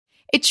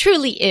It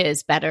truly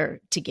is better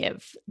to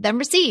give than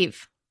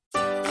receive.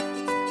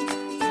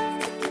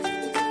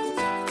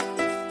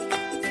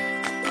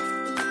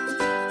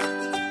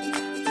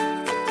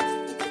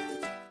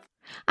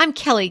 I'm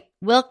Kelly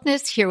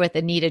Wilkniss here with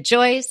Anita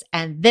Joyce,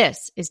 and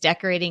this is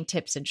Decorating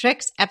Tips and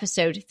Tricks,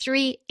 episode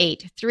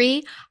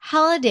 383,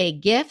 Holiday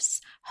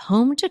Gifts,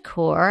 Home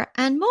Decor,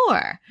 and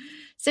More.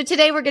 So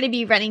today we're going to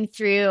be running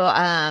through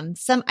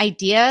some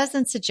ideas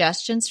and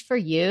suggestions for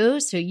you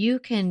so you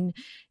can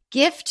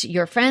gift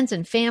your friends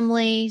and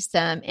family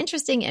some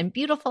interesting and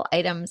beautiful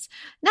items,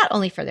 not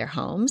only for their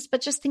homes,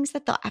 but just things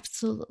that they'll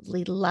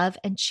absolutely love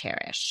and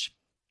cherish.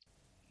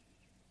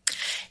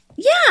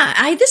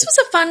 Yeah, this was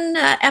a fun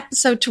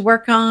episode to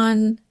work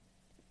on.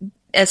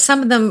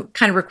 Some of them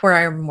kind of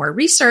require more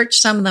research.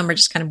 Some of them are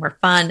just kind of more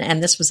fun.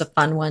 And this was a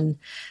fun one.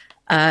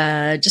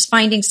 Just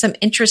finding some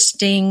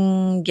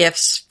interesting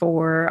gifts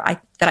that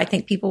I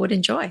think people would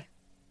enjoy.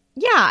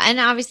 Yeah. And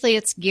obviously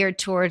it's geared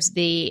towards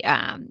the,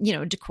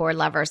 decor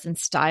lovers and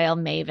style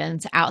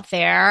mavens out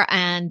there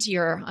and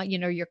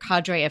your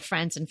cadre of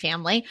friends and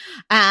family.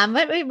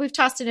 But we've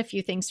tossed in a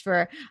few things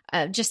for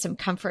just some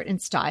comfort and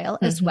style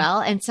as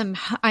well. And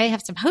I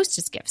have some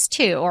hostess gifts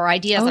too, or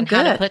ideas on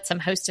how to put some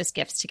hostess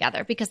gifts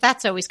together, because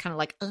that's always kind of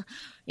like,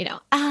 yeah.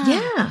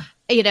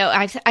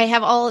 I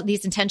have all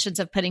these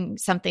intentions of putting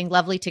something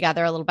lovely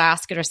together, a little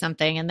basket or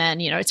something. And then,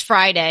 it's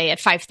Friday at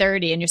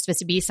 5:30 and you're supposed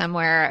to be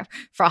somewhere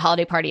for a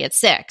holiday party at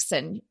 6.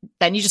 And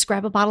then you just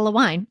grab a bottle of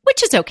wine,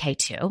 which is okay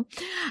too.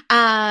 But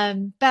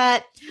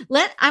I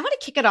want to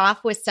kick it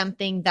off with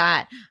something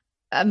that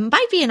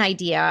might be an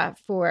idea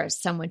for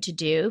someone to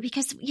do,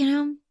 because,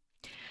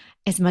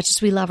 as much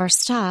as we love our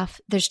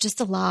stuff, there's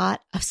just a lot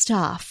of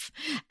stuff,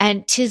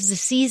 and 'tis the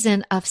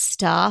season of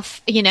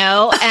stuff, and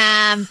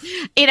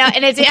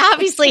it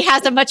obviously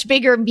has a much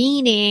bigger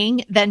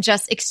meaning than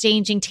just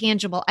exchanging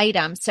tangible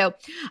items. So,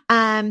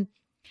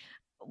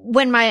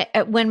 when my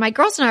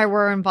girls and I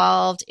were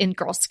involved in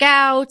Girl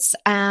Scouts,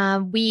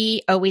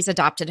 we always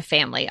adopted a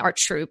family. Our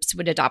troops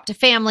would adopt a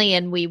family,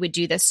 and we would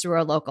do this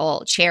through a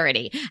local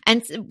charity.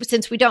 And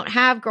since we don't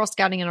have Girl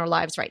Scouting in our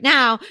lives right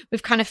now,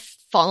 we've kind of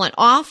fallen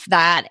off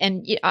that.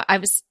 And I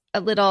was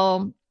a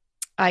little,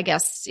 I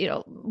guess,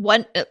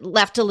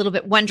 left a little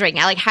bit wondering,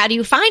 like, how do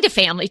you find a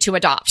family to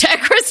adopt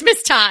at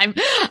Christmas time?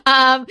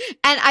 And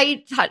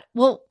I thought,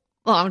 well,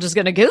 I'm just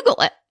going to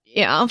Google it.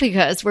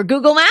 Because we're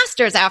Google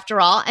masters after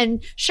all.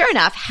 And sure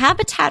enough,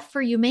 Habitat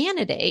for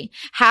Humanity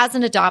has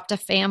an Adopt a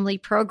Family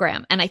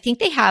program. And I think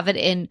they have it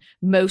in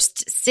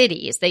most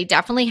cities. They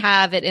definitely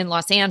have it in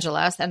Los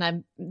Angeles. And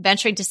I'm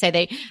venturing to say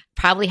they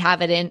probably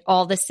have it in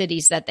all the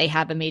cities that they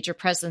have a major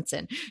presence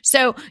in.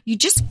 So you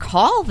just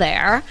call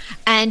there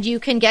and you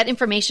can get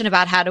information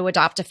about how to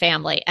adopt a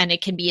family. And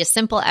it can be as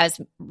simple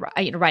as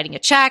writing a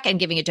check and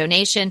giving a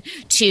donation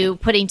to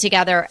putting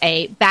together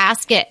a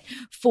basket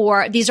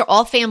these are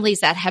all families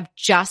that have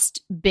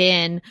just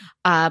been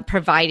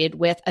provided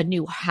with a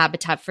new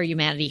Habitat for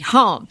Humanity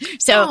home.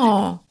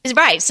 So,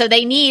 right. So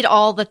they need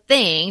all the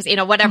things,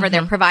 whatever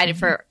they're provided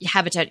for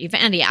Habitat for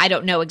Humanity. I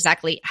don't know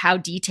exactly how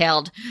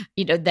detailed,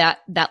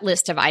 that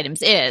list of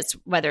items is,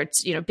 whether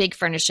it's, big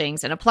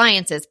furnishings and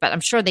appliances, but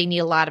I'm sure they need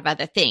a lot of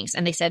other things.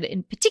 And they said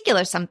in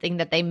particular, something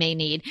that they may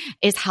need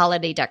is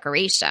holiday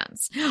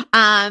decorations.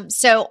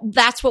 So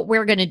that's what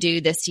we're going to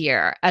do this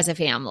year as a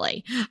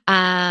family.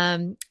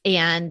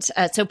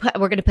 So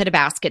we're going to put a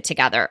basket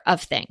together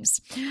of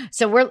things.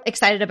 So we're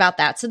excited about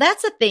that. So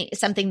that's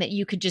something that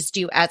you could just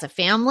do as a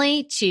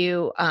family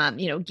to,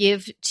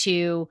 give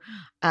to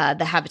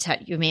the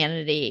Habitat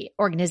Humanity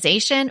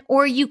organization,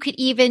 or you could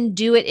even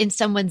do it in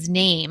someone's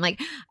name. Like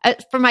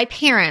for my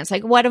parents,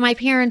 like what do my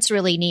parents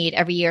really need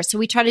every year? So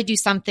we try to do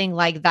something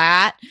like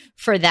that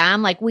for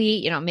them. Like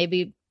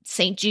maybe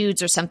St.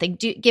 Jude's or something,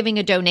 giving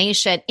a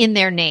donation in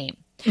their name.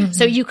 Mm-hmm.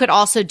 So you could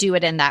also do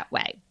it in that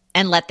way.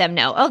 And let them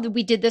know,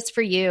 we did this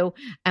for you,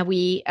 and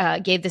we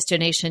gave this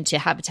donation to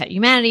Habitat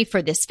Humanity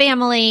for this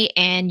family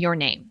and your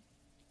name.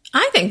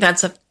 I think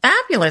that's a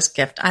fabulous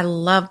gift. I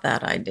love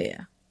that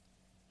idea.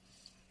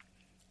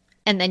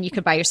 And then you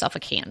could buy yourself a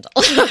candle.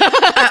 Okay.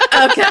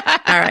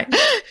 All right.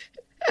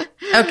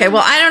 Okay.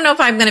 Well, I don't know if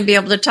I'm going to be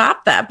able to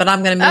top that, but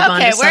I'm going to move on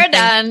to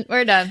something.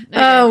 We're done. Okay.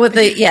 Oh, with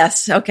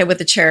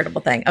the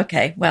charitable thing.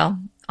 Okay. Well,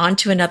 on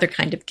to another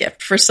kind of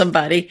gift for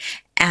somebody.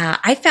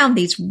 I found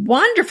these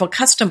wonderful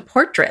custom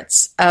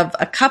portraits of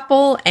a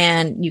couple,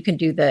 and you can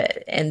do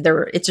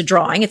it's a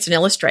drawing, it's an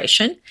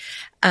illustration,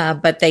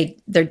 but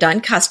they're done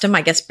custom,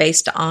 I guess,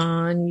 based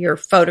on your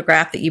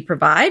photograph that you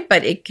provide,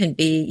 but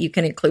you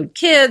can include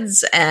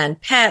kids and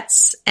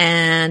pets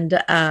and,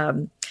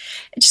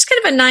 just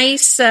kind of a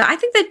nice, I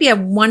think that'd be a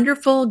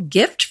wonderful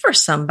gift for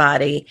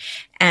somebody.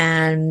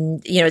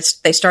 And,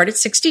 they start at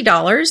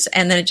 $60,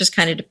 and then it just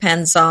kind of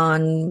depends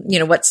on,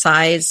 what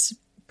size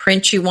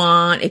print you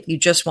want, if you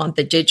just want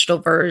the digital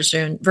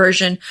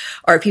version,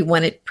 or if you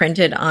want it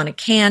printed on a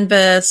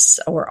canvas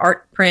or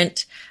art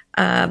print.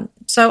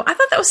 So I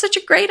thought that was such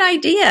a great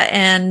idea.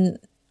 And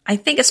I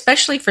think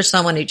especially for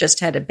someone who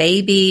just had a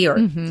baby or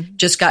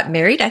just got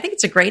married, I think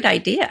it's a great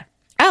idea.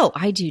 Oh,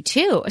 I do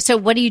too. So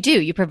what do?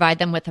 You provide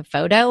them with a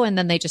photo and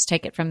then they just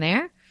take it from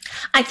there?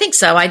 I think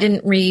so. I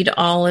didn't read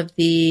all of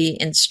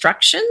the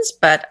instructions,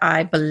 but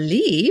I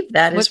believe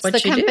that is what you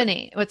do. What's the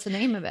company? What's the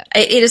name of it?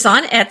 It is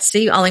on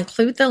Etsy. I'll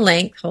include the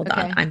link. Hold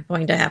Okay. on. I'm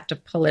going to have to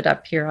pull it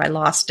up here. I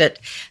lost it.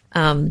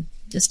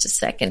 Just a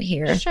second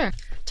here. Sure.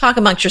 Talk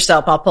amongst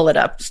yourself. I'll pull it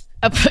up.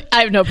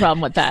 I have no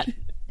problem with that.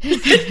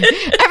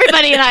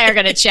 Everybody and I are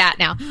going to chat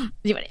now.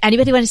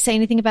 Anybody want to say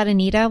anything about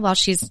Anita while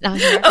she's not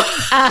here?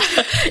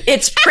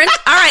 It's print.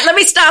 All right, let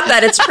me stop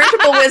that. It's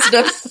Printable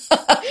Wisdom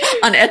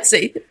on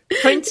Etsy.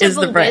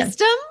 Printable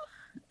Wisdom?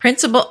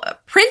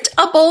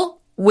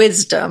 Printable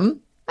Wisdom.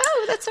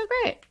 Oh, that's so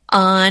great.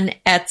 On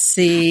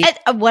Etsy.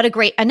 And, what a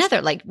great,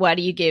 another, like, what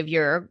do you give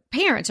your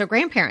parents or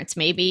grandparents?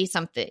 Maybe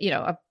something,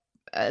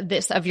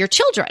 this of your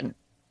children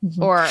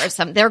or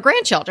their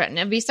grandchildren.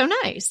 It'd be so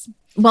nice.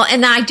 Well,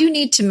 and I do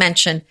need to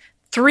mention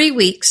 3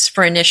 weeks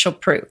for initial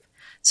proof.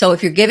 So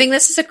if you're giving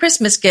this as a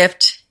Christmas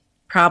gift,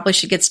 probably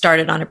should get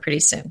started on it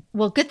pretty soon.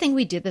 Well, good thing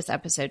we did this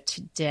episode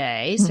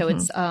today. So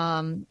it's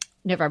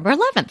November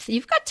 11th.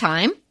 You've got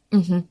time.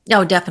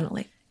 No,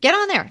 definitely. Get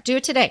on there. Do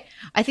it today.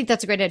 I think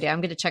that's a great idea.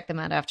 I'm going to check them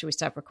out after we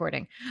stop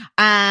recording.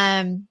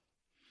 I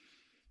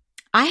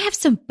have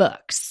some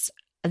books.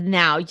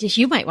 Now,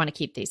 you might want to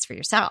keep these for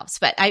yourselves,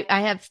 but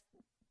I have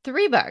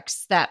 3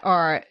 books that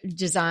are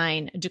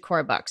design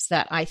decor books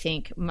that I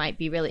think might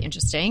be really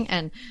interesting.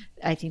 And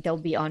I think they'll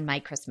be on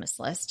my Christmas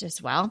list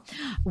as well.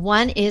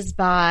 One is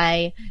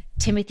by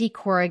Timothy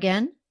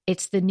Corrigan.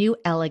 It's The New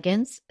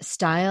Elegance,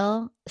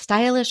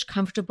 Stylish,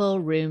 Comfortable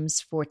Rooms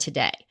for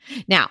Today.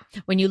 Now,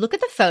 when you look at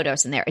the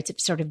photos in there,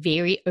 it's sort of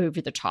very over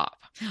the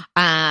top.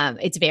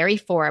 It's very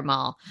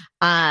formal.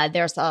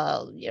 There's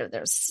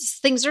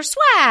things are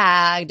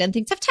swagged and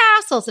things have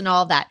tassels and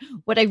all that.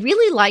 What I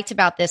really liked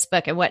about this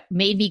book and what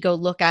made me go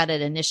look at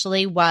it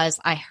initially was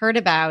I heard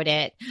about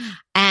it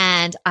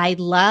and I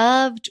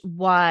loved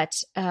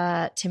what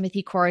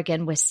Timothy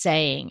Corrigan was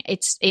saying.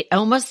 It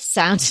almost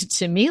sounded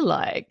to me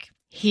like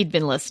he'd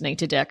been listening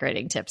to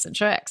Decorating Tips and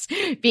Tricks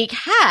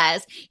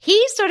because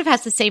he sort of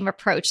has the same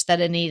approach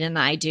that Anita and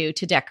I do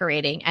to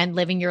decorating and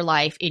living your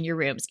life in your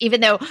rooms, even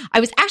though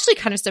I was actually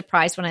kind of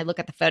surprised when I look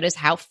at the photos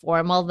how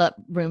formal the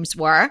rooms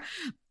were.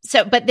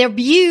 So, but they're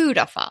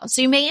beautiful.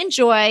 So you may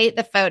enjoy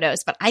the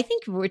photos, but I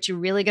think what you're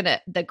really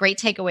the great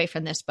takeaway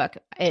from this book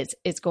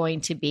is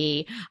going to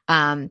be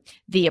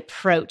the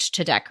approach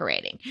to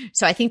decorating.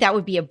 So I think that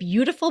would be a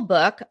beautiful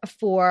book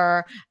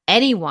for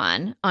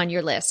anyone on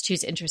your list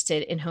who's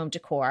interested in home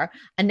decor.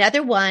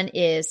 Another one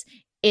is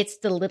It's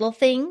the Little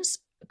Things,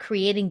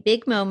 Creating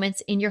Big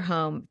Moments in Your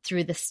Home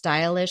Through the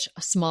Stylish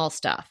Small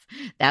Stuff.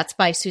 That's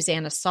by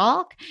Susanna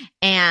Salk.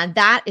 And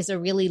that is a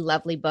really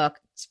lovely book.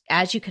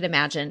 As you could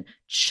imagine,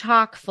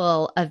 chock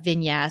full of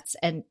vignettes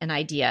and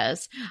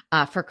ideas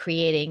for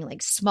creating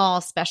like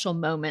small special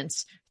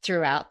moments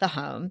throughout the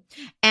home.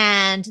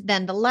 And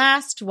then the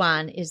last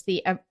one is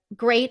the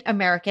Great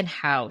American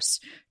House,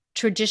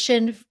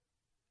 Tradition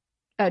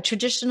for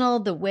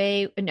the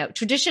Way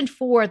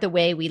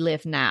We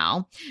Live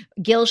Now,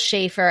 Gil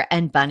Schaefer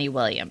and Bunny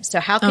Williams. So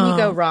how can you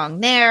go wrong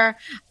there?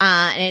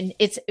 And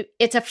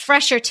it's a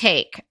fresher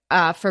take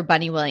for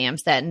Bunny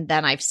Williams than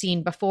I've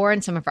seen before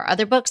in some of her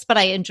other books, but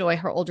I enjoy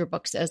her older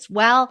books as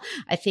well.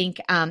 I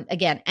think,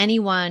 again,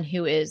 anyone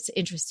who is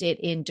interested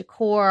in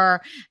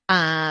decor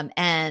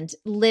and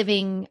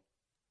living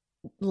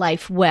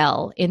life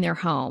well in their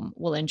home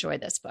will enjoy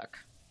this book.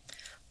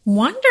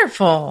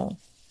 Wonderful.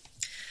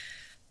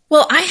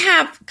 Well, I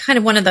have kind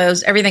of one of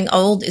those everything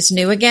old is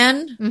new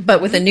again,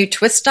 but with a new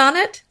twist on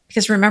it.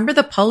 Because remember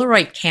the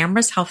Polaroid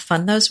cameras, how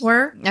fun those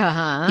were?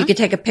 You could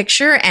take a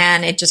picture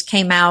and it just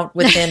came out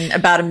within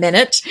about a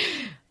minute.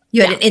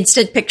 You had an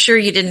instant picture.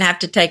 You didn't have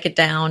to take it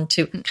down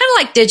to kind of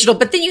like digital,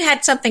 but then you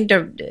had something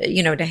to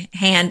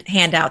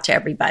hand out to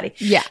everybody.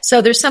 Yeah.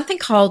 So there's something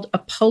called a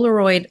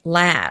Polaroid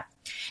Lab.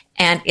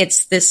 And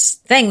it's this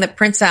thing that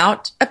prints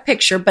out a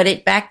picture,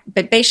 but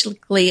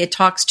basically it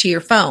talks to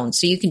your phone.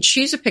 So you can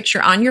choose a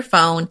picture on your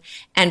phone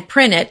and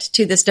print it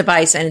to this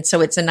device. And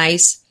so it's a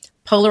nice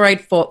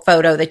Polaroid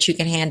photo that you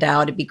can hand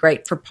out. It'd be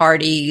great for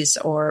parties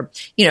or,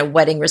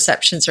 wedding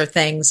receptions or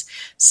things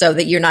so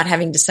that you're not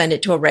having to send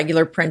it to a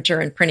regular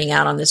printer and printing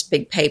out on this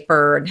big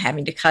paper and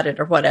having to cut it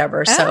or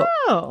whatever. So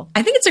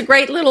I think it's a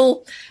great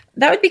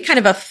that would be kind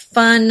of a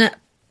fun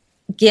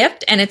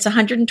gift. And it's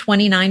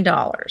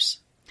 $129.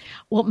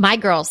 Well, my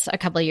girls a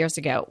couple of years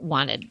ago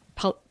wanted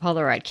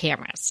Polaroid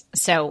cameras,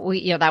 so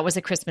that was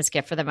a Christmas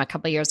gift for them a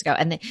couple of years ago.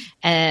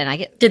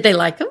 Did they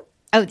like them?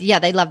 Oh yeah,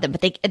 they loved them,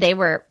 but they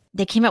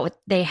came out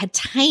they had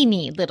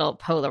tiny little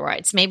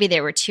Polaroids. Maybe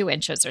they were 2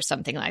 inches or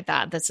something like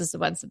that. This is the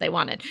ones that they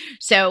wanted.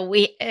 So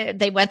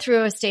they went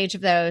through a stage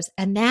of those,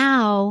 and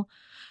now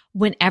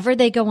whenever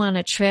they go on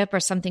a trip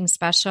or something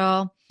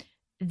special,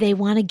 they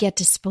want to get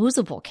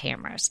disposable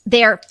cameras.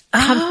 They're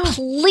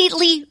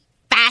completely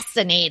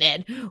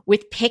fascinated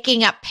with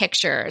picking up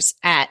pictures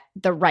at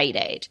the Rite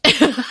Aid,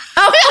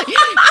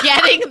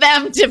 getting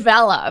them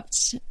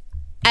developed.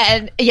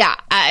 And yeah,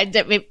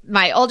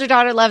 my older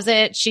daughter loves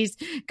it. She's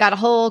got a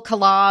whole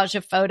collage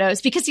of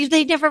photos because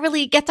they never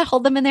really get to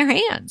hold them in their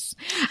hands.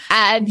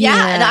 And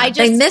and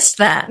they missed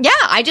that. Yeah,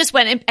 I just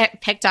went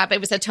and picked up. It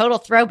was a total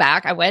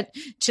throwback. I went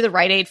to the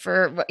Rite Aid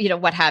for,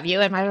 what have you.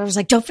 And my daughter was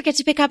like, don't forget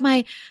to pick up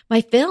my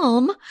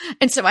film.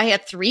 And so I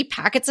had 3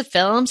 packets of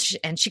films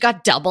and she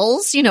got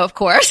doubles, of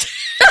course.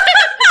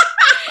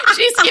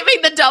 She's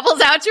giving the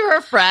doubles out to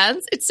her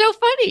friends. It's so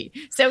funny.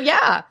 So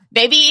yeah,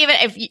 maybe even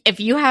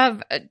if you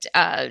have,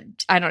 I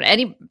don't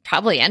know,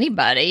 probably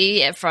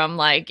anybody from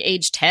like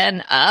age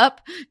 10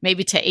 up,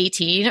 maybe to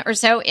 18 or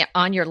so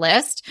on your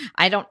list.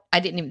 I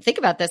didn't even think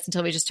about this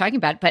until we were just talking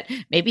about it, but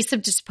maybe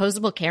some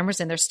disposable cameras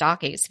in their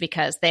stockings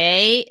because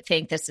they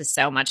think this is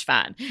so much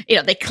fun.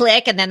 They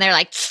click and then they're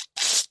like,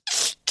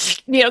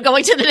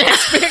 going to the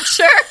next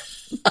picture.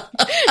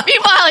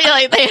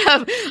 Meanwhile, they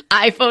have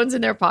iPhones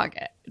in their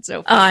pocket. It's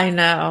so funny. I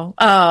know.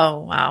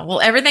 Oh, wow.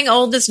 Well, everything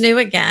old is new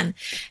again.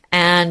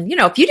 And,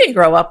 if you didn't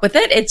grow up with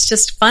it, it's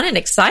just fun and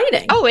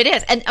exciting. Oh, it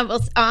is. And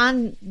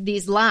on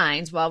these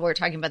lines, while we're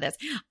talking about this,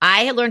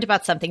 I learned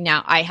about something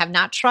now. I have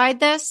not tried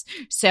this,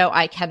 so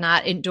I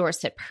cannot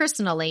endorse it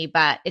personally,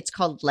 but it's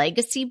called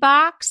Legacy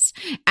Box.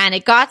 And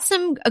it got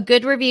some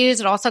good reviews.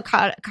 It also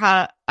caught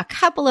a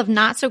couple of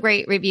not so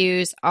great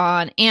reviews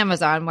on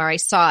Amazon where I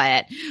saw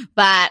it.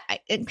 But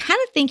I'm kind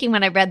of thinking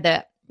when I read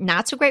the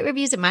not so great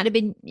reviews, it might have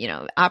been,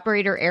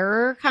 operator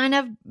error kind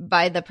of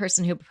by the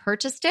person who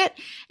purchased it.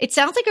 It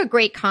sounds like a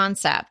great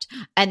concept.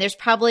 And there's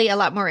probably a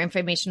lot more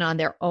information on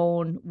their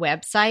own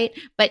website,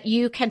 but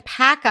you can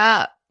pack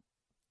up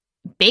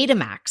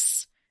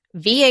Betamax,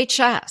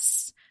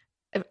 VHS,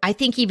 I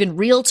think even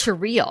reel to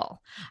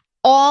reel,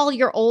 all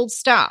your old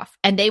stuff,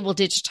 and they will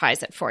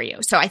digitize it for you.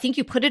 So I think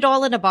you put it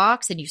all in a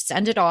box and you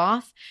send it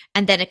off,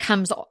 and then it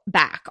comes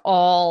back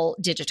all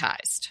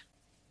digitized.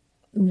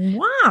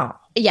 Wow.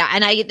 Yeah.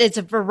 And it's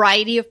a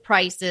variety of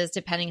prices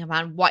depending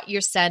upon what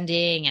you're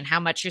sending and how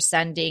much you're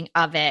sending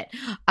of it.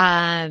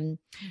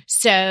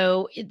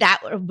 So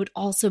that would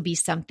also be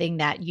something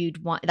that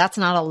you'd want. That's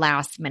not a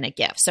last minute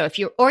gift. So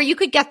or you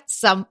could get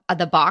some of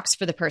the box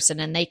for the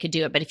person and they could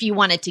do it. But if you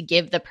wanted to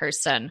give the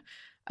person,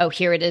 oh,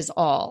 here it is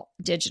all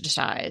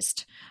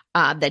digitized,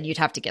 then you'd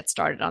have to get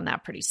started on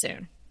that pretty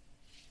soon.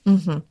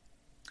 Mm-hmm.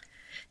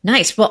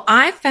 Nice. Well,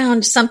 I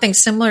found something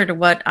similar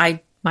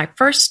to my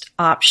first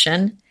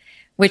option,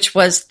 which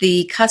was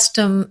the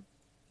custom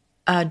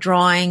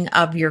drawing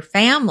of your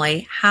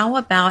family. How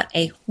about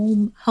a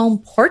home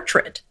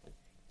portrait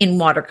in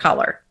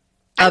watercolor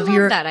of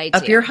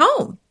your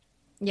home?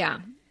 Yeah.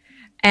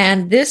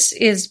 And this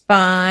is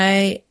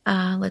by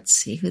let's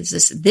see, who's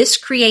this? This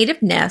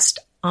Creative Nest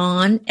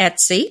on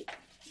Etsy.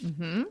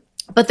 Mm-hmm.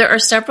 But there are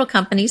several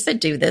companies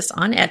that do this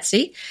on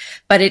Etsy,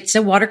 but it's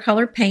a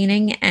watercolor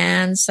painting.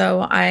 And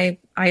so I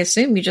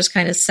assume you just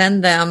kind of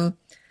send them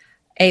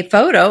a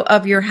photo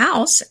of your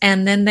house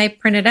and then they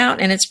print it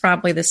out, and it's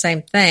probably the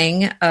same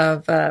thing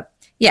of,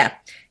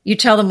 you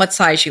tell them what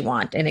size you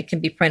want, and it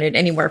can be printed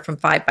anywhere from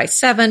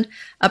 5x7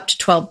 up to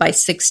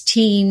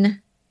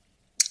 12x16.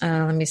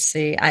 Let me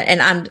see.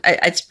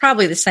 It's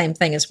probably the same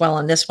thing as well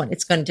on this one.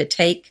 It's going to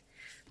take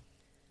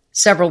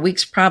several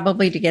weeks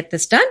probably to get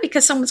this done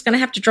because someone's going to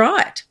have to draw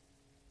it.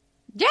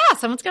 Yeah,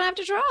 someone's going to have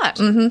to draw it.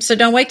 Mm-hmm. So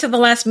don't wait till the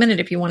last minute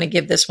if you want to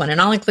give this one.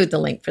 And I'll include the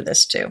link for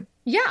this too.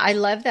 Yeah, I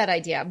love that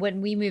idea.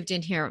 When we moved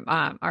in here,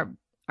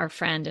 our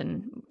friend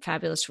and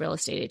fabulous real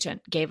estate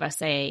agent gave us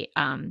a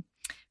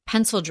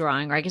pencil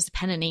drawing, or I guess a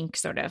pen and ink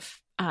sort of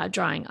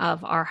drawing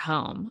of our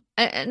home.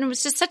 And it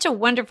was just such a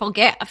wonderful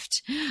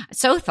gift.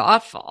 So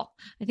thoughtful.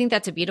 I think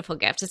that's a beautiful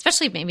gift,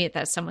 especially maybe if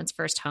that's someone's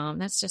first home.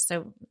 That's just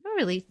so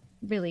really,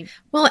 really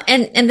well.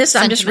 And this,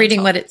 I'm just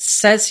reading what it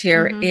says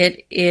here.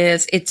 Mm-hmm.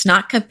 It's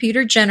not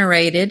computer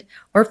generated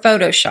or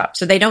Photoshop.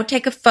 So they don't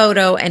take a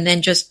photo and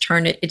then just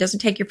turn it. It doesn't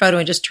take your photo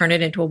and just turn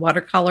it into a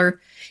watercolor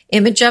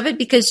image of it,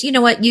 because you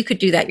know what? You could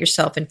do that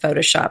yourself in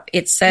Photoshop.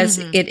 It says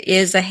it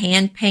is a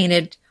hand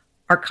painted,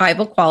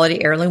 archival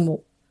quality, heirloom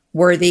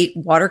worthy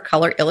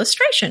watercolor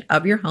illustration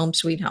of your home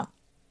sweet home.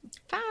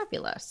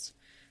 Fabulous.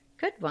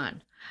 Good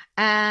one.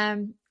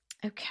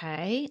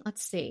 Okay,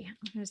 let's see.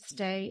 I'm going to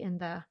stay in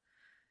the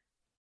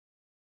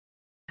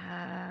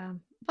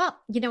well,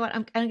 you know what?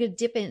 I'm going to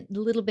dip in a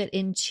little bit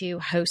into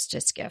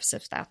hostess gifts,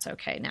 if that's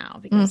okay now,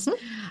 because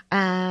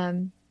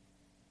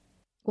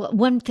well,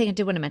 one thing I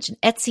did want to mention,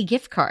 Etsy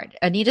gift card.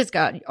 Anita's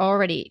got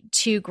already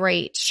 2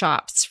 great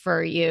shops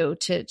for you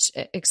to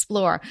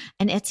explore.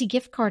 An Etsy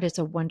gift card is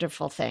a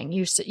wonderful thing.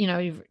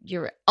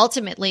 You're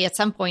ultimately at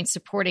some point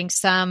supporting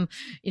some,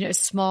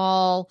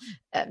 small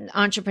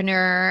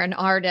entrepreneur, an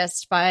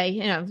artist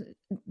by,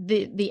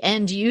 the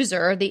end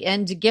user, the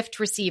end gift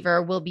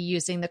receiver will be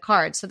using the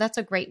card. So that's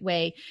a great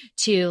way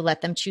to let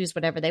them choose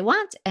whatever they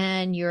want.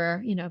 And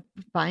you're,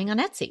 buying on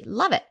Etsy.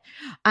 Love it.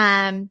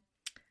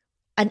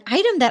 An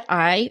item that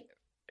I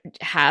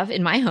have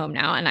in my home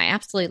now, and I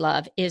absolutely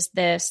love, is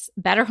this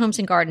Better Homes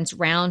and Gardens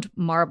round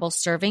marble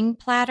serving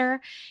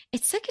platter.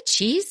 It's like a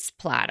cheese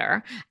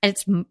platter,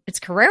 and it's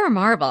Carrara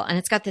marble, and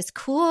it's got this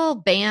cool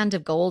band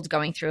of gold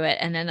going through it,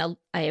 and then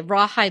a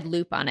rawhide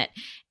loop on it.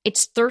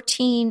 It's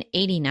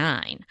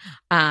 $13.89.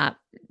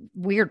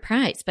 Weird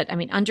price, but I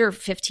mean, under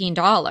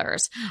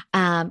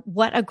 $15.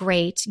 What a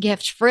great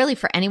gift, really,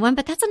 for anyone.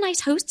 But that's a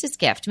nice hostess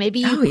gift. Maybe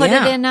you put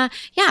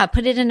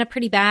it in a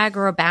pretty bag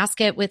or a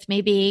basket with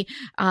maybe,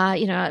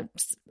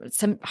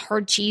 some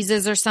hard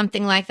cheeses or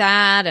something like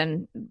that,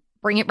 and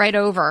bring it right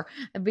over.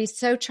 It'd be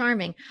so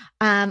charming.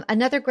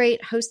 Another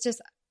great hostess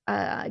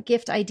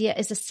gift idea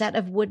is a set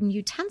of wooden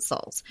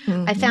utensils.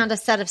 Mm-hmm. I found a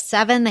set of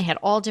 7. They had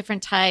all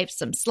different types,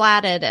 some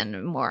slatted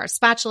and more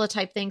spatula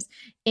type things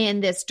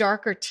in this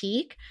darker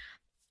teak.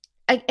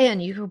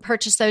 And you can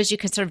purchase those. You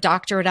can sort of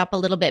doctor it up a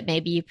little bit.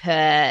 Maybe you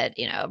put,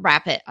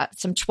 wrap it,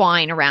 some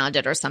twine around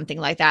it or something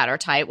like that, or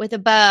tie it with a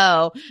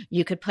bow.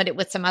 You could put it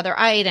with some other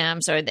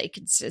items, or they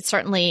could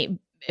certainly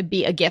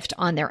be a gift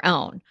on their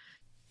own.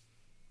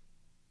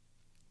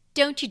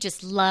 Don't you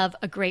just love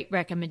a great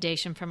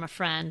recommendation from a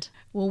friend?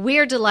 Well,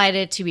 we're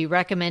delighted to be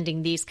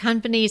recommending these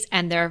companies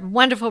and their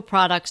wonderful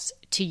products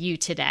to you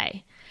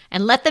today.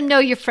 And let them know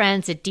your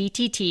friends at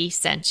DTT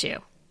sent you.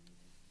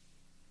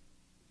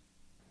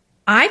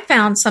 I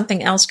found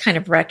something else kind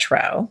of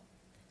retro,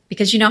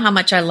 because you know how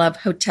much I love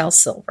hotel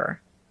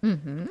silver.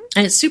 Mm-hmm.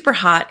 And it's super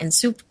hot and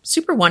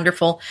super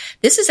wonderful.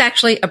 This is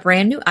actually a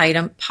brand new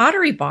item.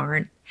 Pottery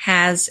Barn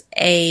has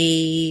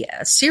a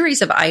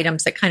series of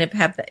items that kind of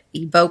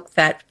evoke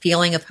that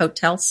feeling of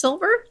hotel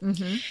silver.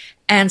 Mm-hmm.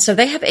 And so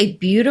they have a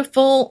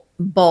beautiful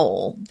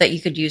bowl that you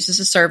could use as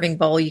a serving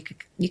bowl. You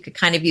could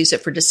kind of use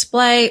it for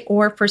display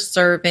or for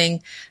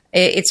serving.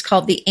 It's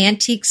called the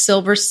Antique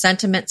Silver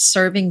Sentiment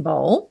Serving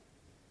Bowl.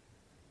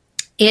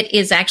 It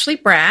is actually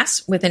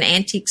brass with an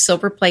antique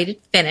silver plated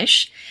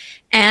finish,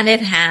 and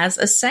it has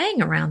a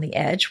saying around the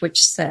edge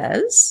which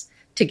says,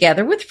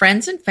 "Together with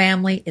friends and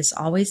family is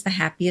always the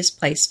happiest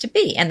place to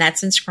be." And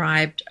that's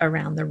inscribed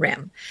around the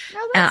rim.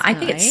 Oh, I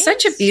think it's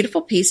such a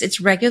beautiful piece. It's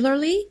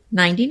regularly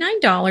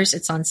 $99.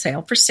 It's on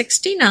sale for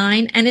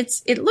 $69, and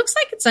it looks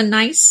like it's a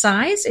nice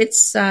size.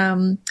 It's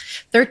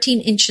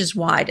 13 inches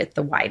wide at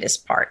the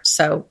widest part.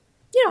 So,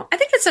 I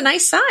think it's a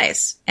nice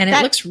size, and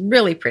it looks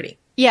really pretty.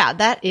 Yeah,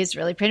 that is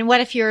really pretty. And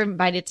what if you're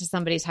invited to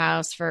somebody's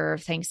house for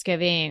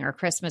Thanksgiving or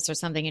Christmas or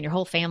something, and your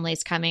whole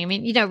family's coming? I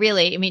mean, you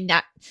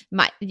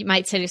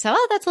might say to yourself,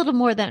 "Oh, that's a little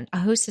more than a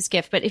hostess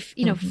gift." But if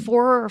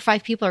 4 or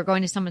 5 people are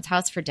going to someone's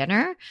house for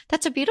dinner,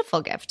 that's a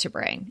beautiful gift to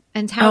bring.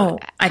 And how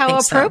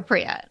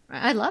appropriate! So.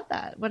 I love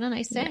that. What a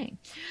nice saying.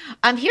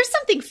 Here's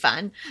something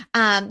fun.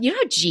 How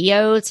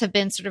geodes have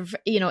been sort of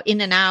in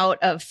and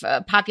out of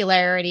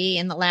popularity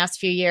in the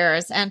last few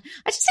years, and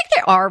I just think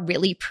they are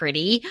really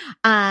pretty.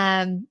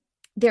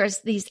 There's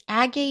these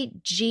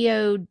agate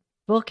geode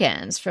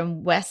bookends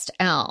from West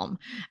Elm,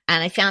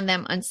 and I found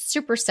them on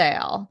super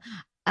sale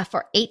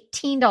for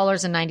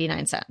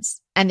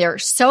 $18.99. And they're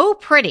so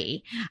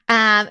pretty.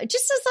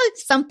 Just as like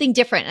something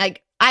different.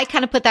 Like, I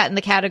kind of put that in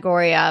the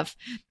category of,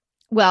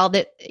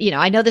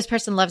 I know this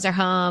person loves their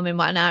home and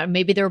whatnot.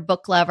 Maybe they're a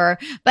book lover,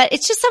 but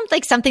it's just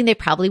something they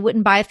probably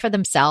wouldn't buy for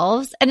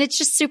themselves. And it's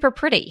just super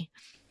pretty.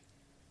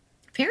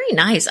 Very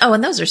nice. Oh,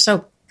 and those are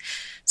so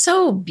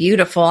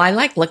beautiful. I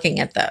like looking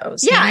at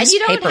those. Yeah, nice, and you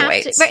don't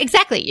paperweights. have to. Right,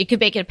 exactly. You could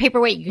make it a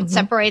paperweight. You can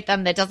separate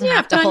them. That doesn't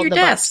have to hold on your the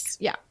desk. books.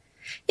 Yeah.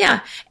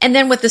 Yeah. And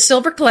then with the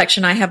silver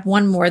collection, I have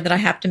one more that I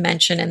have to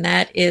mention, and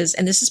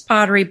this is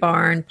Pottery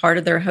Barn, part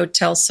of their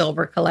hotel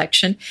silver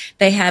collection.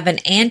 They have an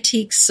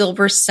antique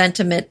silver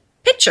sentiment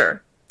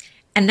pitcher,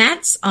 and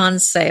that's on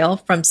sale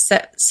from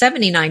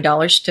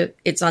 $79 to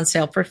it's on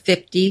sale for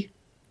 $55.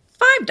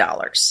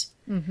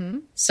 Mm-hmm.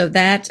 So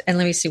that, and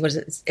let me see, what is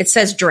it? It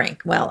says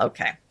drink. Well,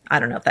 okay. I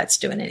don't know if that's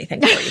doing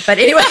anything for you, but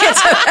anyway.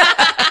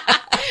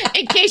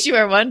 In case you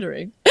were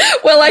wondering.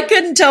 Well, I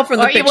couldn't tell from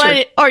the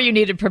picture. Or you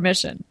needed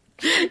permission.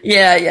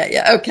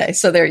 Yeah. Okay,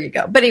 so there you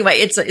go. But anyway,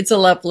 it's a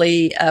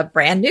lovely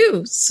brand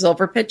new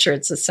silver pitcher.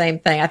 It's the same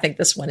thing. I think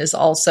this one is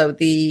also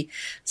the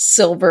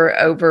silver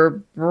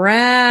over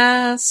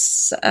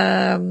brass.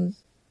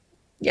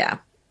 Yeah.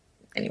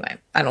 Anyway,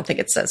 I don't think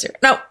it says here.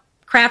 No,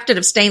 crafted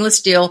of stainless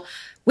steel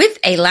with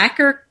a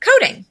lacquer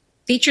coating.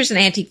 Features an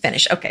antique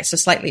finish. Okay, so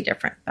slightly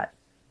different, but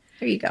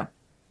there you go.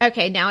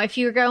 Okay, now if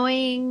you're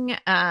going,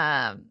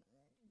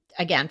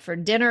 again, for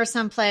dinner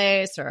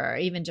someplace or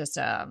even just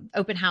an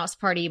open house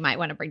party, you might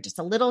want to bring just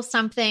a little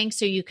something.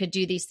 So you could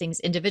do these things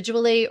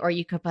individually or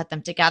you could put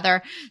them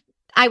together.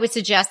 I would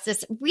suggest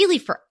this really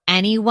for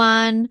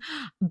anyone,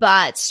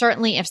 but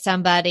certainly if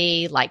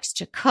somebody likes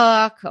to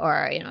cook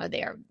or,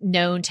 they're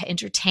known to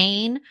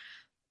entertain,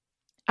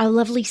 a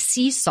lovely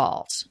sea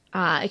salt.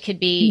 It could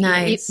be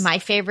nice. My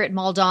favorite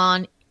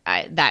Maldon.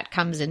 That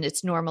comes in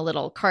its normal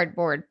little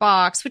cardboard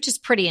box, which is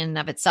pretty in and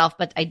of itself.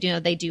 But I do know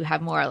they do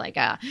have more like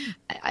an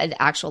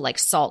actual like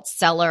salt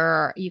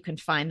cellar. You can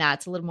find that.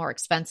 It's a little more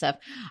expensive.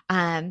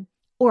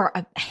 Or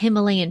a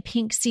Himalayan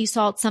pink sea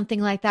salt, something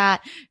like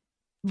that.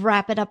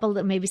 wrap it up a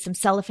little, maybe some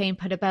cellophane,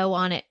 put a bow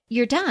on it.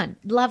 You're done.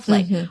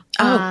 Lovely. Mm-hmm.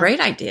 Oh, great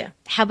idea.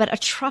 How about a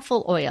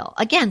truffle oil?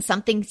 Again,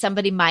 something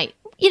somebody might,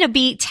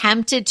 be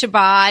tempted to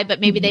buy, but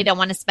maybe they don't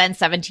want to spend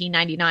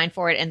 $17.99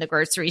 for it in the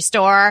grocery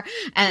store.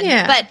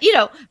 And,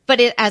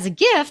 but as a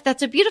gift,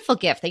 that's a beautiful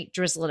gift. They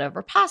drizzle it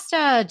over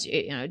pasta,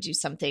 do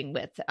something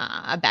with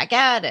a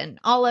baguette and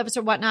olives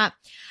or whatnot.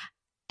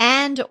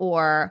 And,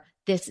 or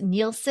this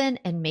Nielsen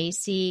and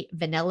Macy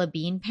vanilla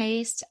bean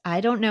paste.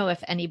 I don't know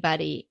if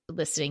anybody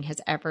listening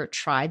has ever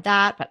tried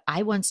that, but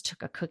I once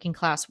took a cooking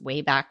class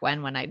way back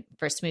when I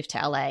first moved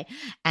to LA,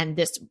 and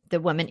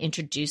the woman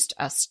introduced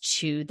us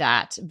to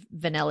that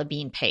vanilla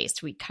bean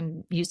paste. We kind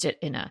of used it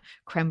in a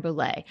creme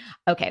brulee.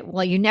 Okay,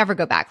 well, you never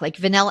go back. Like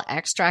vanilla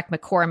extract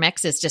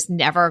McCormick's is just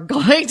never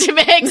going to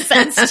make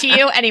sense to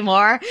you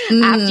anymore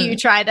after you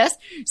try this.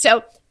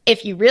 So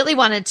if you really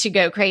wanted to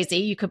go crazy,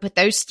 you could put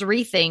those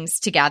three things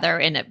together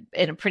in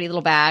a pretty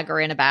little bag or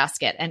in a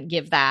basket and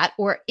give that,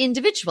 or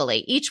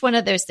individually. Each one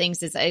of those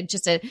things is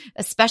just a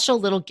special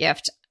little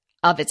gift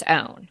of its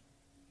own.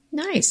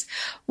 Nice.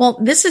 Well,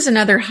 this is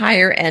another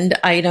higher end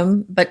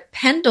item, but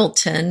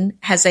Pendleton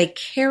has a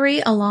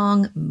carry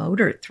along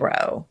motor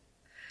throw,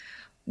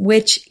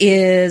 which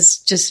is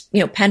just,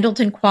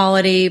 Pendleton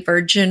quality,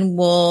 virgin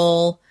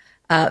wool.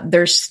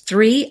 There's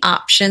 3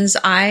 options.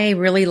 I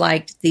really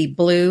liked the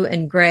blue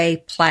and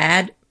gray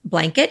plaid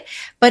blanket,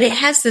 but it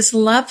has this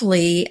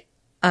lovely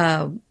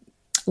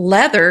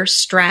leather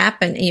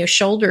strap and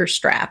shoulder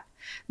strap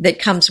that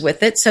comes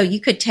with it. So you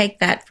could take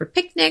that for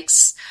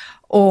picnics,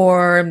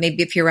 or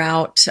maybe if you're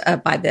out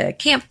by the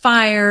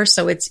campfire.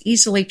 So it's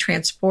easily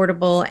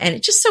transportable, and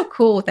it's just so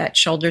cool with that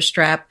shoulder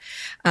strap.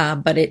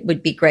 But it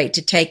would be great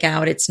to take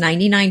out. It's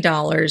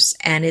 $99,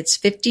 and it's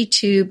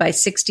 52 by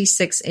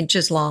 66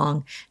 inches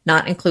long,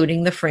 not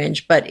including the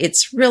fringe, but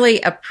it's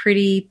really a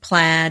pretty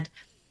plaid.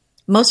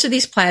 Most of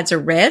these plaids are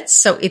reds.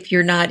 So if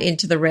you're not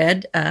into the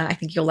red, I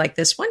think you'll like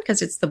this one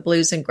because it's the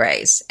blues and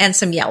grays and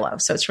some yellow.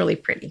 So it's really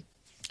pretty.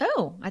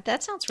 Oh,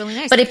 that sounds really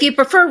nice. But if you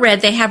prefer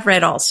red, they have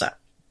red also.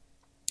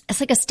 It's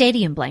like a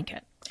stadium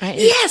blanket, right?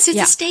 Yes, it's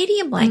a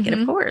stadium blanket,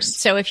 of course.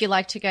 So if you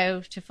like to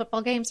go to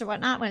football games or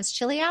whatnot when it's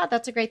chilly out,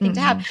 that's a great thing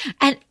to have.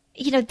 And,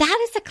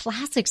 that is a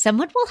classic.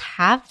 Someone will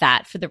have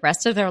that for the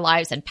rest of their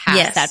lives and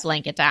pass that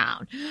blanket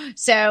down.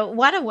 So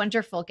what a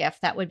wonderful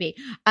gift that would be.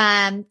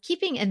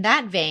 Keeping in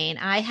that vein,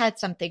 I had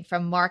something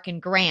from Mark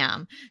and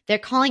Graham. They're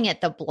calling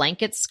it the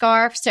blanket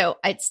scarf. So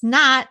it's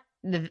not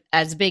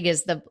as big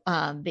as the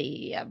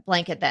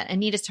blanket that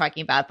Anita's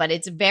talking about, but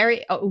it's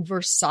very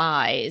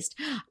oversized,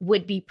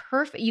 would be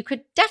perfect. You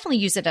could definitely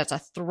use it as a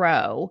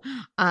throw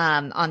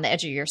on the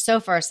edge of your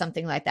sofa or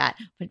something like that,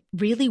 but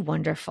really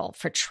wonderful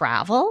for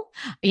travel.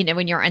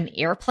 When you're on an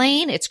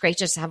airplane, it's great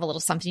just to have a little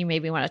something you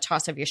maybe want to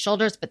toss over your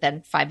shoulders, but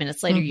then 5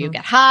 minutes later you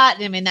get hot.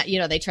 I mean, that,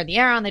 they turn the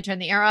air on, they turn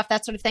the air off,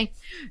 that sort of thing.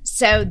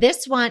 So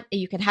this one,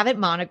 you can have it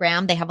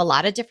monogrammed. They have a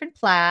lot of different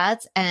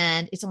plaids,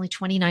 and it's only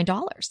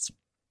 $29.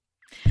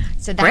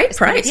 So that's great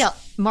price. Deal.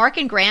 Mark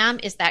and Graham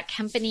is that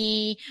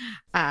company.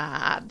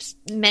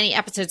 Many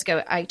episodes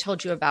ago, I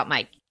told you about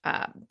my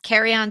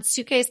carry-on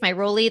suitcase, my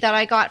Rolly that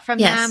I got from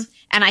them,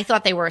 and I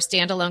thought they were a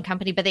standalone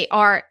company, but they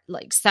are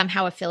like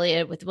somehow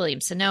affiliated with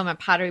Williams-Sonoma,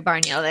 Pottery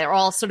Barn. They're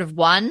all sort of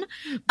one,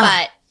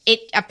 but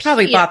it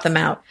probably bought them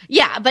out.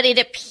 Yeah, but it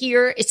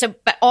appears so.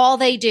 But all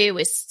they do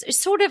is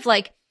sort of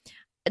like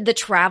the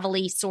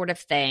travel-y sort of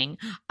thing.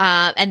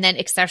 And then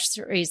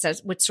accessories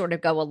would sort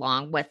of go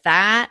along with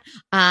that.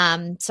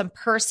 Some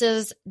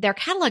purses. Their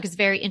catalog is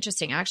very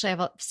interesting. I actually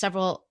have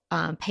several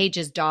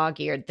pages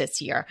dog-eared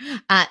this year.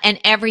 And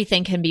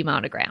everything can be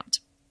monogrammed.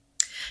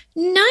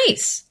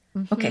 Nice.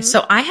 Okay,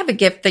 so I have a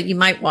gift that you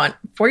might want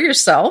for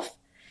yourself.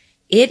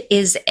 It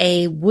is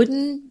a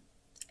wooden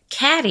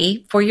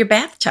caddy for your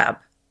bathtub.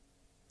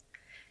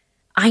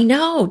 I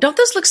know. Don't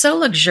those look so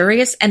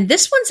luxurious? And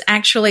this one's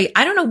actually,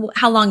 I don't know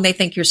how long they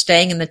think you're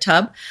staying in the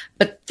tub,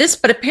 but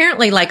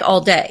apparently like all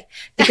day,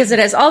 because it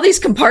has all these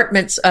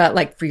compartments,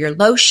 like for your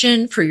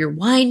lotion, for your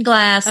wine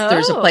glass. Oh.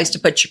 There's a place to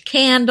put your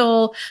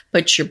candle,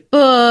 put your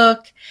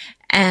book.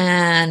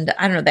 And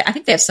I don't know, I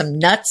think they have some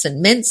nuts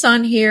and mints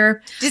on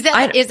here. Is it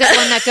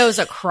one that goes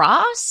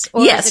across?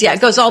 Yes,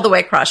 it goes all the way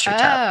across your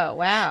tub. Oh,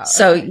 wow.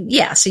 So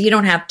so you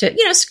don't have to,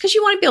 because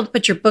you want to be able to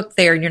put your book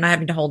there and you're not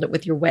having to hold it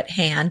with your wet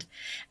hand.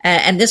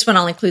 And this one,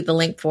 I'll include the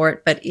link for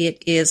it, but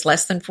it is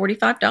less than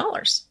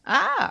 $45.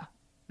 Ah,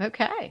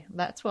 okay.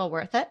 That's well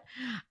worth it.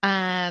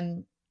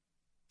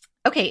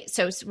 Okay,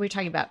 so we're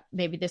talking about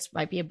maybe this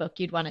might be a book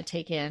you'd want to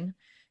take in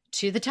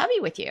to the tubby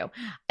with you.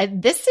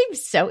 And this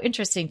seems so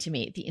interesting to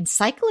me. The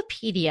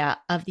Encyclopedia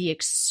of the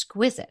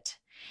Exquisite,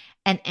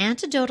 an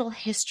anecdotal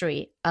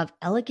history of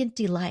elegant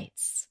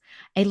delights,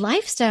 a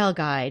lifestyle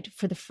guide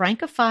for the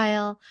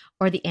Francophile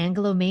or the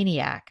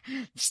Anglomaniac,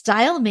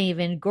 style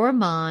maven,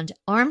 gourmand,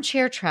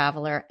 armchair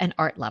traveler, and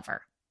art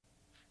lover.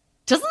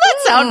 Doesn't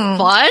that sound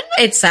fun?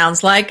 It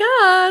sounds like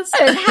us.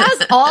 It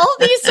has all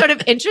these sort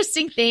of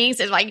interesting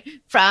things, and like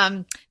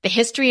from the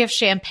history of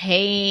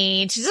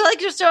champagne to like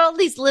just all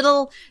these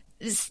little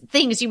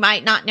things you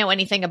might not know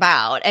anything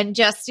about, and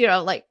just,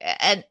 like,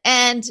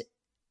 and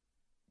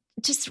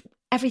just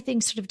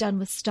everything's sort of done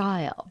with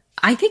style.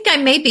 I think I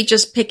may be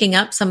just picking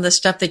up some of the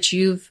stuff that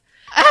you've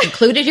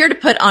included here to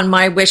put on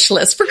my wish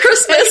list for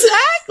Christmas.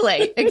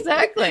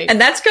 Exactly.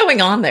 And that's going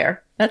on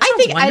there. I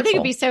think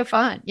it'd be so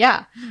fun.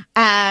 Yeah.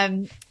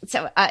 And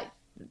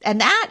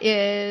that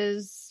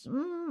is,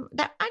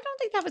 that I don't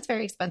think that was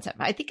very expensive.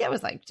 I think it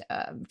was like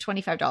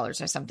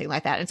 $25 or something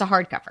like that. It's a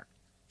hardcover.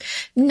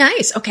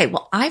 Nice. Okay.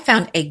 Well, I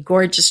found a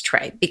gorgeous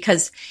tray,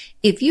 because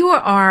if you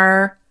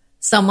are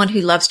someone who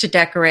loves to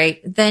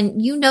decorate, then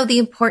you know the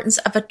importance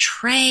of a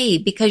tray,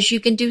 because you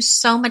can do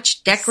so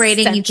much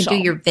decorating. Essential. You can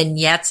do your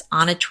vignettes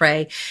on a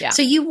tray. Yeah.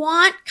 So you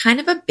want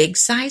kind of a big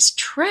size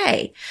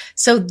tray.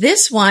 So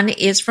this one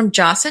is from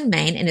Joss &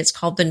 Main, and it's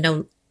called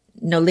the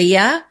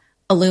Nolia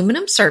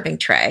aluminum serving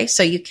tray.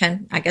 So you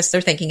can, I guess they're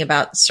thinking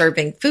about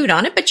serving food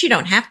on it, but you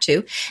don't have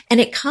to.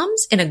 And it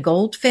comes in a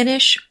gold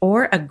finish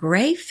or a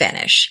gray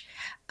finish.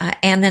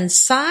 And then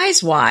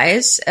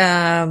size-wise,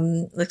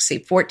 let's see,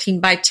 14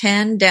 by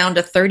 10 down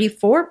to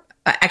 34.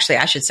 Actually,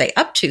 I should say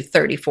up to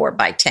 34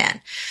 by 10.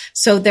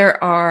 So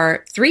there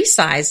are 3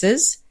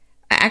 sizes.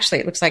 Actually,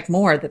 it looks like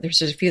more, that there's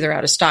just a few they're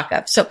out of stock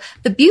of. So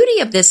the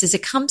beauty of this is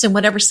it comes in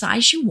whatever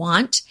size you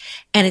want.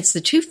 And it's the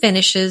 2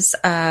 finishes.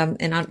 Did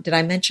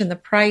I mention the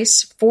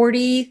price?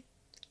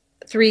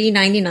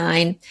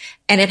 $43.99.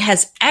 And it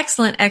has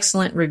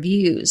excellent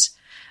reviews.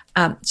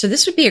 So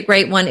this would be a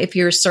great one if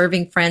you're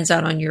serving friends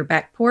out on your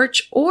back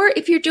porch, or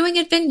if you're doing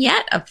a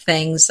vignette of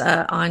things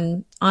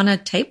on a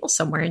table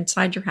somewhere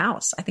inside your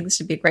house. I think this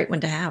would be a great one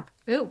to have.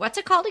 Ooh, what's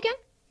it called again?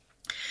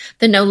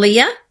 The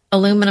Nolia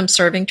aluminum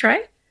serving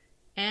tray.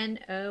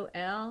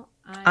 Nolia.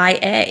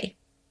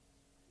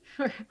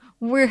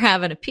 We're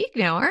having a peek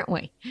now, aren't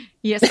we?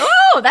 Yes.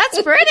 Oh,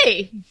 that's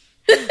pretty.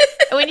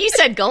 When you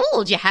said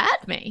gold, you had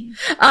me.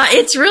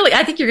 It's really,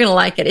 I think you're going to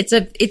like it. It's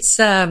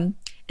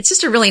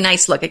just a really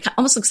nice look. It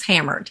almost looks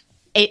hammered.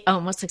 It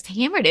almost looks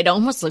hammered. It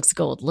almost looks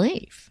gold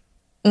leaf.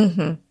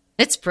 Mm-hmm.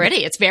 It's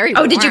pretty. It's very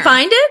warm. Oh, did you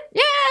find it?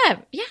 Yeah.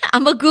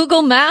 I'm a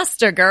Google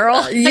master,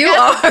 girl. You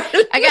are.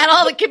 I got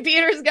all the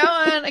computers going.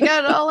 I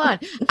got it all on.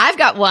 I've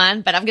got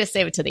one, but I'm going to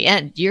save it to the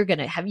end. You're going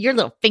to have your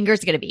little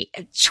fingers going to be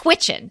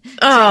twitching.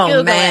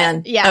 Oh, man.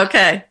 It. Yeah.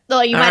 Okay.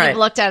 Well, you might have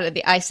looked at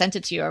it. I sent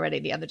it to you already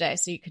the other day,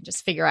 so you can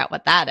just figure out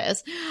what that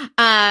is.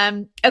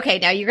 Okay.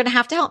 Now you're going to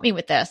have to help me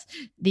with this.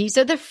 These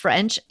are the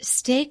French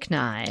steak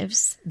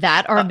knives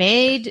that are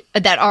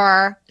that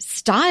are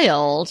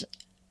styled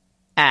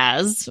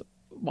as,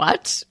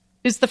 what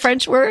is the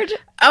French word?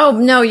 Oh,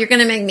 no, you're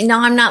going to make me. No,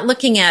 I'm not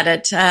looking at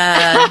it.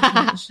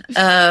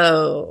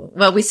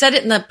 Well, we said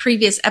it in the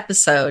previous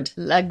episode.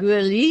 La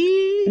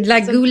Goulie?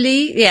 La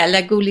Goulie. Yeah, La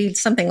Goulie,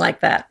 something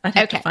like that. I'd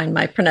have to find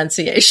my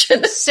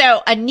pronunciation.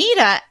 So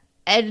Anita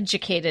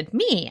educated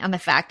me on the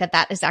fact that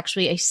that is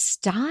actually a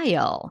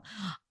style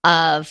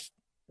of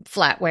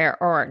flatware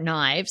or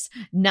knives,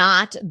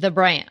 not the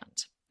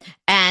brand.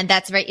 And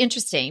that's very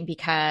interesting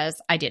because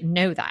I didn't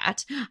know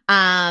that.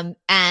 And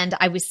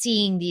I was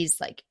seeing these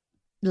like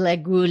Le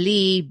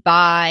Goulie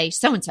by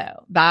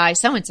so-and-so, by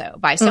so-and-so,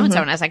 by so-and-so.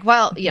 And I was like,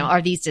 well,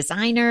 are these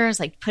designers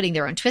like putting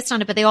their own twist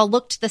on it? But they all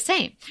looked the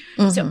same.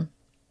 Mm-hmm. So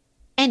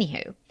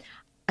anywho,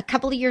 a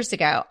couple of years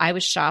ago, I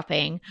was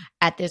shopping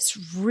at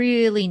this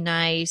really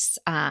nice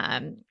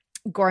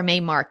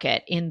gourmet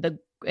market in the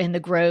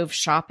Grove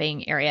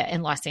shopping area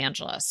in Los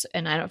Angeles.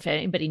 And I don't know if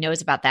anybody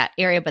knows about that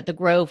area, but the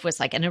Grove was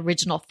like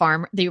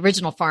the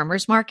original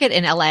farmers market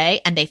in LA,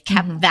 and they've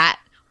kept that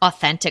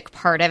authentic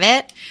part of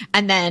it.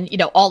 And then,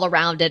 all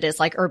around it is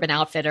like Urban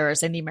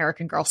Outfitters and the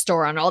American Girl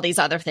store and all these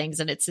other things.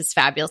 And it's this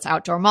fabulous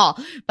outdoor mall.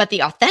 But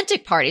the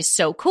authentic part is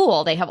so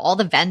cool. They have all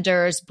the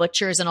vendors,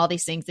 butchers, and all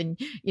these things, and,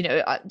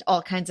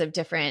 all kinds of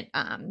different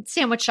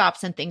sandwich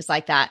shops and things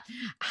like that,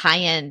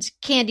 high-end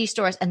candy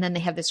stores. And then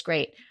they have this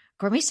great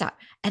gourmet shop.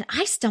 And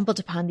I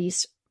stumbled upon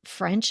these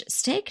French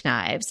steak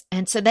knives.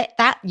 And so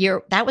that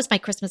year, that was my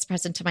Christmas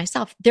present to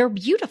myself. They're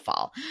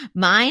beautiful.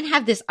 Mine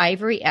have this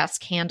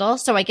ivory-esque handle.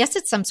 So I guess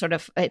it's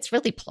it's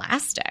really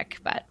plastic,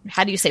 but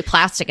how do you say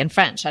plastic in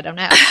French? I don't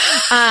know.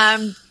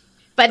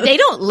 But they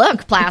don't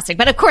look plastic.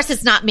 But of course,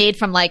 it's not made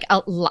from like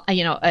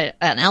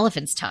an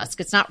elephant's tusk.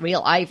 It's not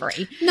real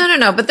ivory.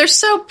 No. But they're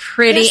so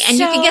pretty, and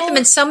you can get them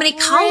in so many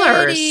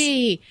colors.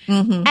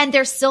 Mm-hmm. And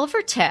they're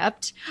silver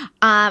tipped.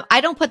 I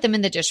don't put them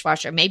in the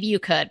dishwasher. Maybe you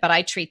could, but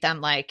I treat them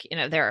like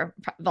they're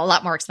a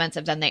lot more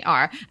expensive than they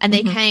are. And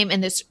they came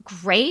in this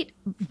great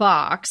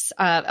box,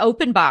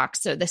 open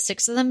box. So the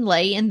 6 of them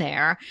lay in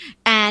there,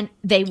 and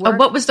they were.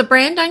 What was the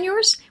brand on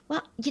yours?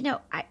 Well,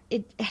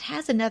 it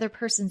has another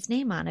person's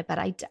name on it,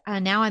 but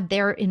now I'm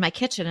there in my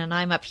kitchen and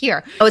I'm up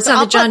here. Oh, it's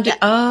not the John Deere.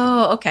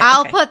 Oh, okay.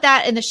 I'll put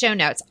that in the show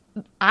notes.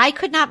 I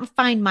could not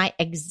find my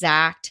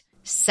exact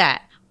set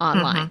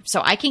online,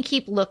 so I can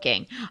keep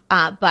looking.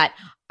 But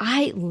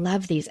I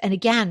love these. And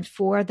again,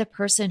 for the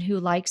person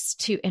who likes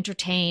to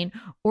entertain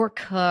or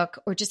cook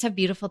or just have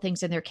beautiful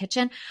things in their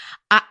kitchen,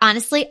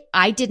 honestly,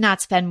 I did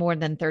not spend more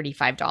than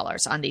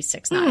 $35 on these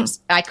 6 knives.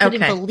 I couldn't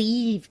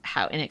believe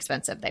how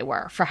inexpensive they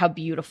were for how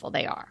beautiful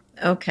they are.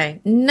 Okay.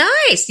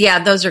 Nice.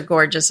 Yeah, those are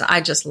gorgeous. I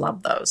just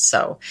love those.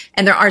 So,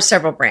 and there are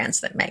several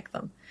brands that make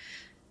them.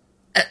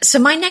 So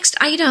my next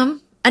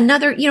item,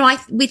 another,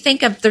 we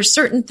think of, there's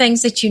certain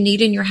things that you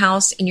need in your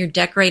house, in your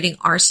decorating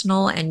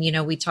arsenal. And,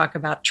 we talk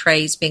about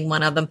trays being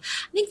one of them.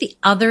 I think the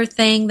other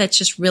thing that's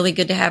just really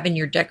good to have in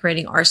your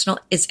decorating arsenal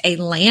is a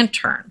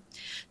lantern.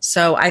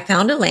 So I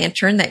found a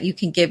lantern that you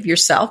can give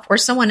yourself or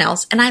someone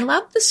else. And I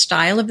love the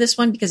style of this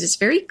one because it's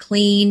very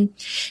clean.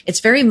 It's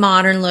very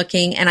modern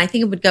looking. And I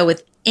think it would go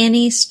with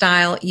any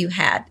style you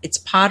had. It's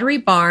Pottery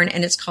Barn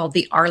and it's called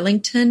the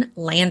Arlington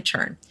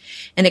Lantern.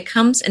 And it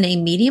comes in a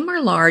medium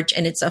or large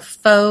and it's a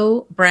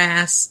faux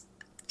brass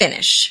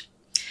finish.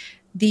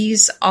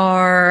 These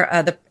are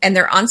and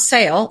they're on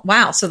sale.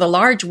 Wow. So the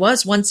large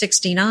was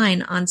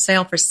 $169 on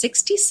sale for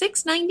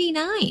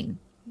 $66.99.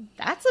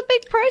 That's a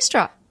big price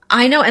drop.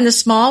 I know. And the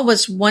small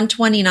was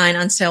 $129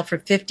 on sale for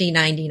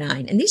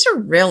 $50.99. And these are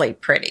really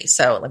pretty.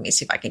 So let me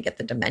see if I can get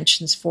the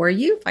dimensions for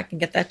you. If I can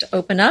get that to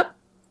open up.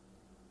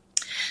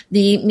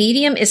 The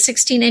medium is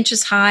 16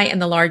 inches high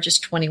and the large is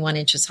 21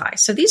 inches high.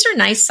 So these are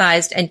nice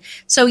sized. And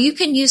so you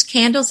can use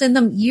candles in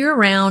them year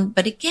round.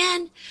 But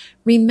again,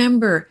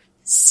 remember,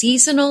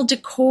 seasonal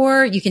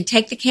decor. You can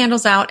take the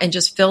candles out and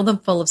just fill them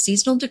full of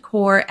seasonal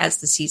decor as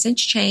the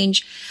seasons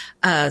change.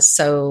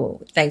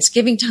 So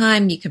Thanksgiving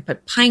time, you can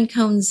put pine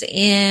cones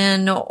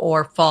in,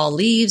 or fall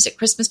leaves at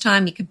Christmas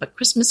time. You can put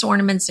Christmas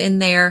ornaments in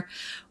there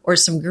or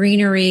some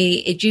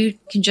greenery. You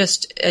can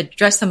just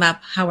dress them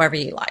up however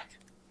you like.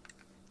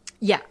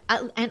 Yeah.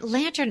 And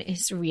lantern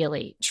is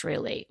really,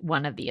 truly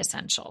one of the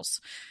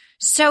essentials.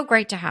 So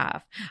great to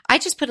have. I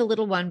just put a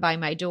little one by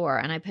my door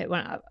and I put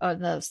one of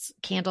those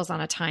candles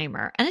on a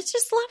timer and it's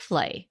just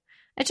lovely.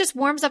 It just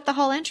warms up the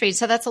whole entry.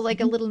 So that's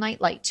like a little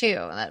night light too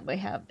that we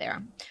have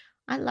there.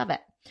 I love it.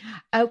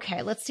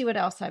 Okay. Let's see what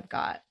else I've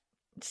got.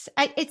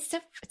 It's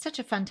such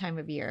a fun time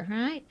of year,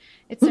 right?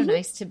 It's so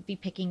nice to be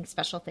picking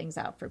special things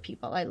out for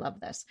people. I love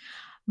this.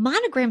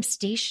 Monogram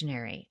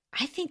stationery.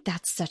 I think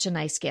that's such a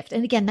nice gift.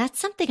 And again, that's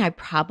something I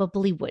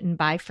probably wouldn't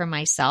buy for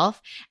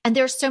myself. And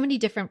there's so many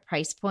different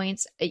price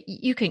points.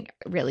 You can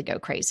really go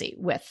crazy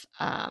with,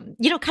 kind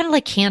of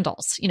like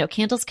candles.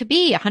 Candles could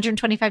be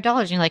 $125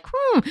 and you're like,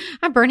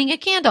 I'm burning a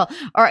candle.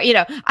 Or,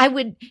 I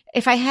would,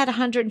 if I had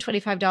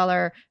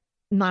 $125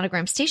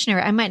 monogram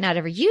stationery, I might not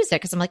ever use it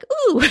because I'm like,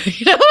 ooh,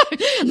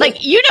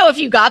 if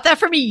you got that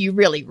for me, you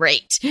really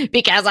rate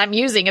because I'm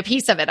using a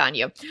piece of it on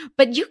you.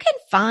 But you can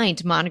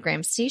find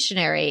monogram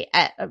stationery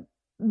at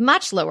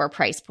much lower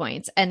price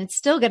points and it's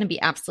still going to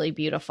be absolutely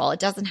beautiful. It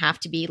doesn't have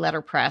to be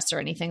letterpress or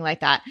anything like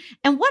that.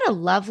 And what a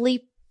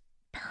lovely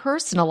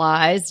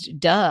personalized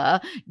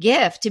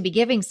gift to be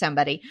giving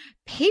somebody.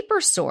 Paper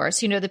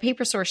Source, the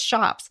Paper Source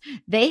shops,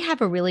 they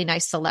have a really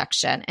nice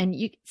selection. And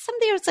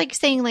something it's like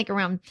saying like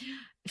around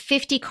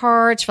 50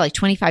 cards for like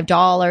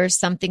 $25,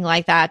 something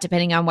like that,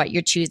 depending on what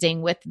you're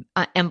choosing with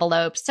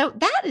envelopes. So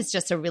that is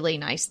just a really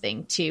nice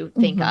thing to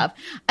think of.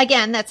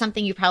 Again, that's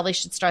something you probably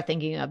should start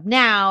thinking of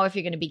now if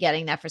you're going to be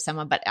getting that for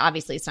someone, but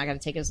obviously it's not going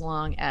to take as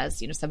long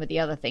as, some of the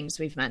other things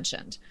we've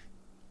mentioned.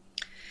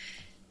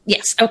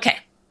 Yes. Okay.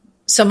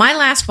 So my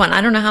last one,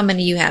 I don't know how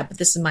many you have, but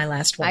this is my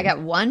last one. I got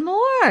one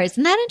more.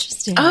 Isn't that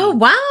interesting? Oh,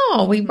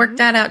 wow. We worked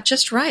that out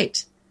just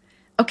right.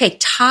 Okay,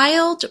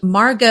 tiled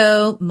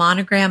Margot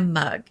monogram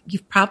mug.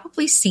 You've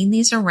probably seen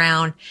these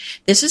around.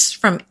 This is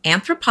from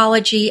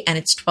Anthropologie and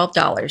it's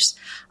 $12.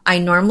 I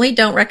normally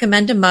don't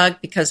recommend a mug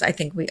because I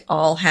think we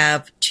all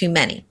have too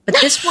many. But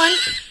this one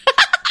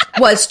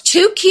was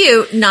too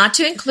cute not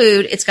to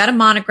include. It's got a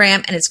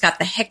monogram and it's got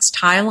the hex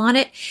tile on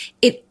it.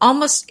 It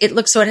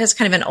looks so it has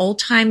kind of an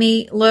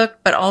old-timey look,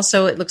 but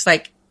also it looks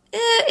like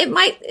it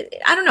might,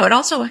 I don't know. It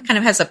also kind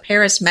of has a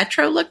Paris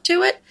Metro look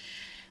to it.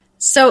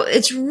 So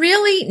it's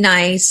really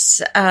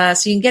nice.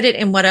 So you can get it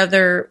in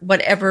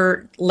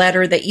whatever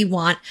letter that you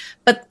want.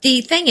 But the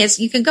thing is,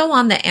 you can go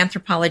on the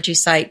Anthropologie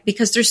site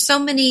because there's so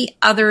many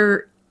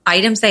other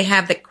items they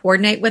have that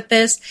coordinate with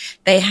this.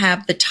 They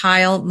have the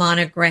tile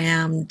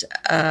monogrammed,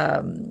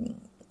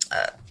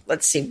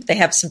 let's see, they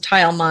have some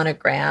tile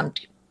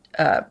monogrammed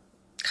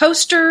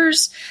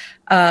coasters.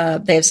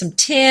 They have some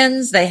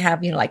tins. They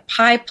have, like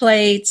pie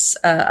plates,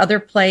 other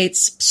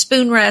plates,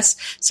 spoon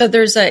rests. So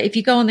if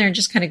you go in there and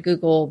just kind of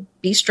Google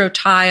bistro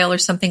tile or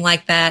something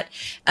like that,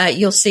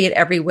 you'll see it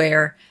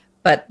everywhere.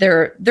 But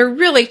they're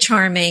really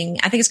charming.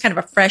 I think it's kind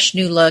of a fresh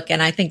new look.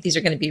 And I think these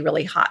are going to be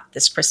really hot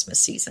this Christmas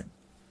season.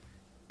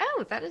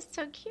 Oh, that is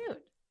so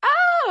cute.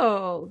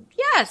 Oh,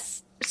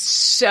 yes.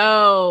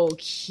 So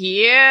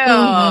cute.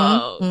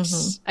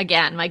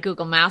 Again, my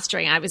Google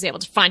mastering, I was able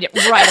to find it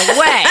right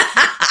away.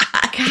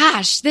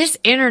 Gosh, this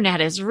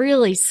internet is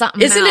really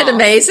something Isn't it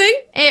amazing?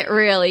 It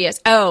really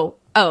is. Oh,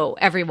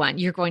 everyone,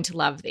 you're going to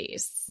love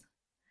these.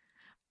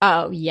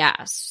 Oh,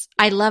 yes.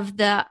 I love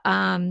the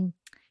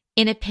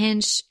In a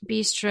Pinch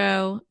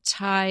Bistro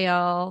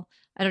tile.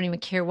 I don't even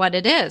care what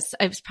it is.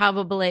 It was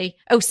probably,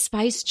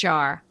 Spice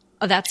Jar.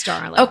 Oh, that's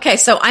darling. Okay,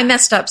 so I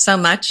messed up so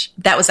much.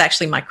 That was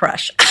actually my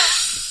crush.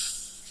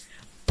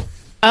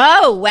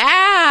 Oh,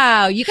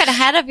 wow. You got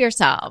ahead of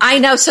yourself. I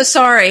know. So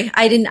sorry.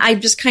 I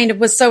just kind of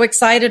was so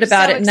excited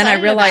about it. And then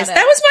I realized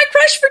that was my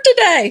crush for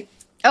today.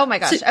 Oh my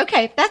gosh.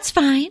 Okay. That's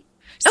fine.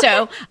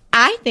 So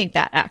I think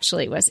that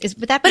actually would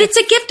that be? But it's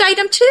a gift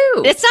item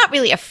too. It's not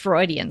really a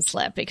Freudian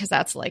slip because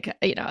that's like,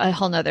 a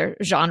whole nother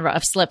genre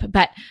of slip,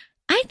 but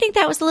I think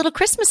that was a little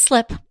Christmas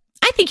slip.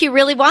 I think you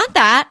really want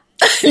that.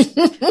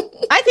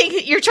 I think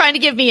that you're trying to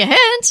give me a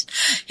hint.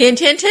 Hint,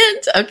 hint,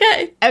 hint.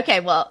 Okay. Okay.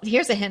 Well,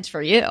 here's a hint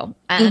for you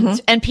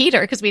and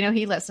Peter, because we know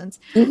he listens.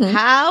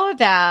 How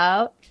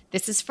about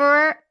this is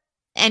for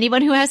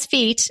anyone who has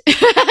feet.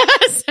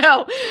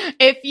 So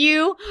if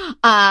you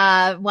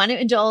want to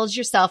indulge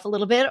yourself a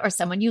little bit or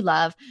someone you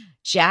love,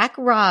 Jack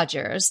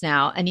Rogers.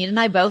 Now, Anita and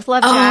I both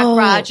love Jack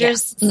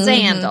Rogers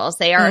sandals.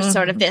 They are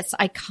sort of this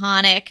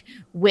iconic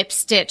whip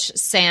stitch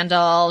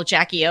sandal.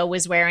 Jackie O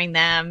was wearing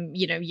them,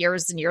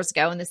 years and years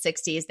ago in the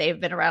 60s. They've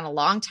been around a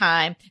long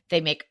time.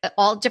 They make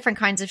all different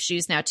kinds of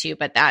shoes now too,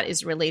 but that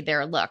is really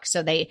their look.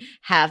 So they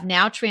have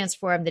now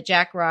transformed the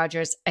Jack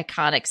Rogers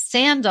iconic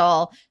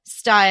sandal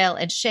style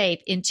and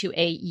shape into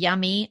a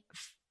yummy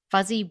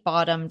fuzzy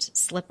bottomed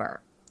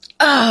slipper.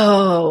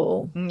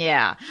 Oh,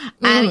 yeah.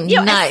 And,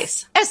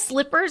 nice. As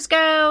slippers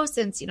go,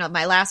 since,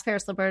 my last pair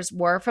of slippers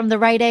were from the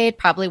Rite Aid,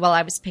 probably while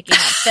I was picking up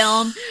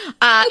film,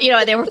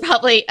 they were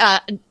probably,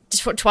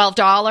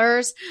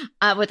 $12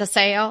 with a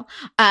sale.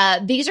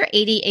 These are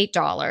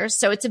 $88.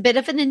 So it's a bit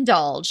of an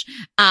indulge.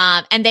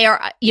 And they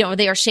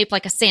are shaped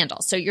like a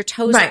sandal. So your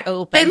toes are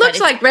open. They look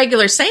like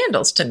regular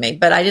sandals to me,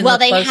 but I didn't look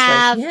closely.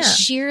 Well, they have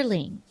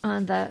shearling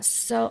on the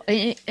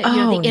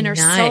the inner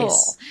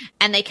sole.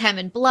 And they come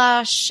in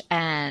blush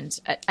and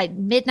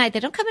midnight. They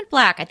don't come in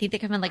black. I think they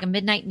come in like a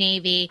midnight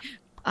navy,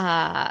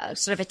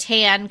 sort of a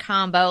tan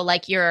combo,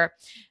 like your,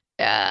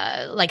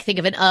 think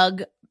of an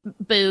UGG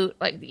boot,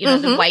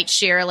 the white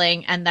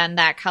shearling, and then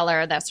that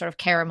color, that sort of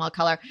caramel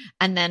color,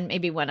 and then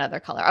maybe one other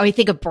color. Oh, I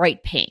think a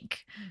bright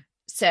pink.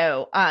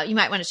 So you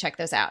might want to check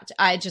those out.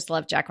 I just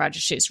love Jack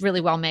Rogers shoes.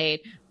 Really well made.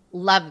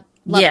 Love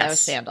those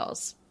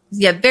sandals.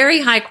 Yeah,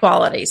 very high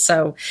quality.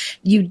 So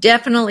you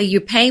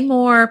pay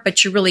more,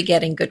 but you're really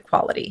getting good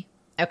quality.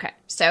 Okay.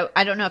 So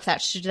I don't know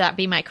if should that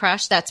be my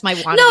crush? That's my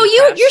wannabe No,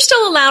 crush. you're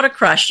still allowed a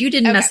crush. You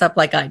didn't mess up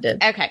like I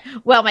did. Okay.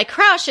 Well, my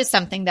crush is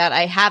something that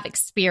I have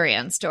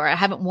experienced or I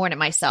haven't worn it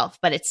myself,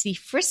 but it's the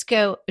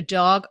Frisco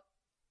dog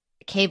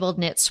cabled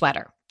knit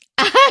sweater.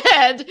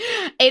 And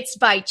it's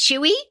by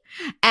Chewy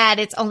and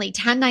it's only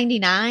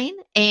 $10.99.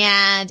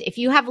 And if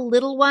you have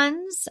little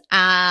ones,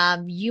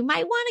 you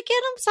might want to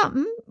get them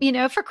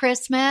something, for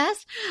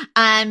Christmas.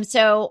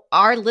 So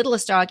our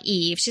littlest dog,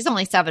 Eve, she's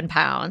only 7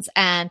 pounds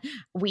and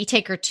we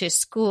take her to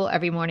school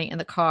every morning in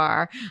the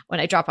car when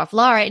I drop off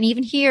Laura. And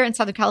even here in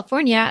Southern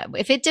California,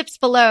 if it dips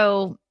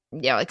below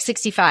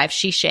 65,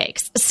 she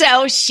shakes.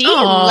 So she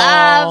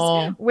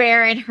loves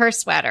wearing her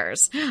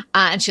sweaters.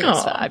 And she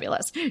looks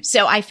fabulous.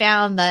 So I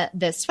found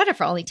the sweater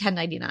for only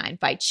 $10.99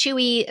 by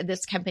Chewy.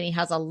 This company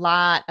has a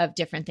lot of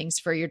different things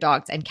for your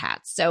dogs and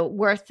cats. So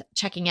worth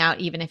checking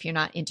out, even if you're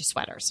not into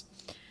sweaters.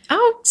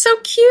 Oh, so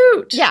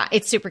cute. Yeah,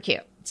 it's super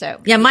cute.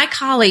 So yeah, my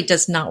collie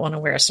does not want to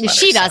wear a sweater.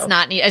 She does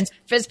not need, and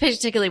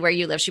particularly where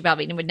you live, she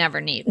probably would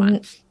never need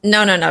one.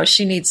 No.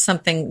 She needs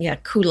something,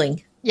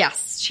 cooling.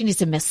 Yes, she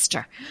needs a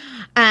mister.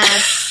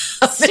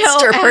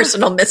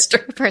 Personal mister.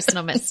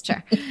 Personal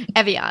mister.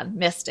 Evian,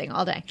 misting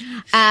all day.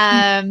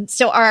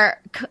 So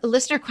our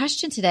listener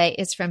question today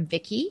is from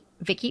Vicky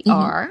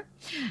R.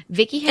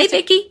 Vicky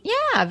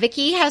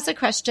has a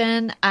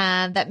question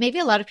that maybe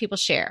a lot of people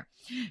share.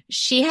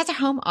 She has a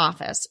home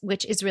office,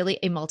 which is really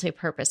a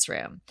multi-purpose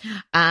room.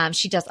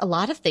 She does a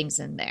lot of things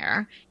in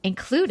there,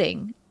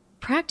 including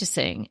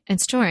practicing and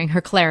storing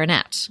her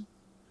clarinet.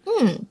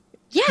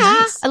 Yeah,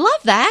 nice. I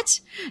love that.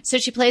 So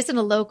she plays in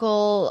a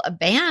local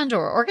band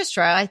or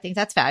orchestra. I think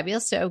that's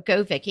fabulous. So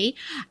go, Vicky.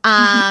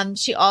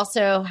 She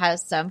also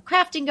has some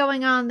crafting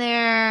going on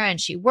there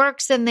and she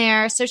works in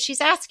there. So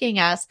she's asking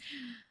us,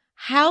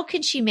 how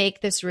can she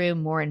make this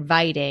room more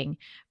inviting,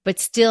 but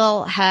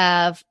still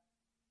have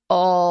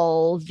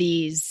all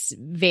these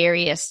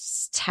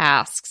various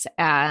tasks /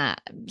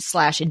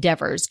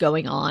 endeavors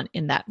going on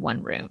in that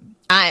one room?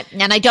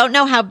 And I don't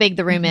know how big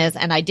the room is,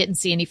 and I didn't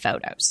see any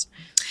photos.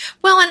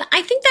 Well, and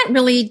I think that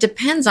really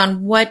depends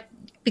on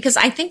because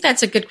I think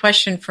that's a good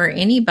question for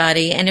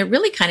anybody, and it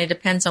really kind of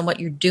depends on what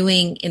you're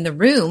doing in the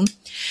room.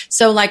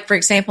 So like, for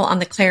example, on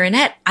the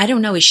clarinet, I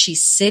don't know, is she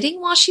sitting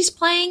while she's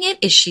playing it?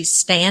 Is she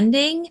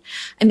standing?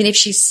 I mean, if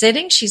she's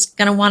sitting, she's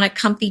going to want a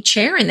comfy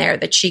chair in there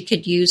that she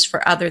could use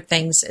for other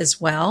things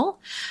as well.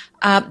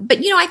 But,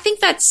 I think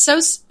that's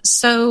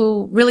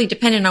so really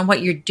dependent on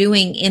what you're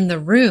doing in the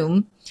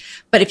room.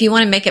 But if you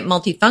want to make it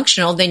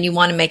multifunctional, then you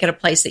want to make it a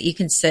place that you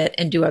can sit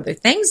and do other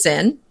things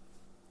in.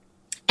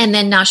 And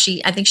then now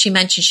I think she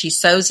mentioned she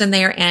sews in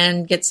there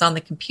and gets on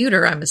the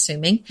computer, I'm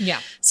assuming. Yeah.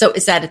 So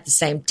is that at the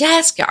same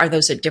desk? Are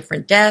those at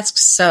different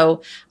desks?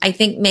 So I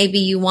think maybe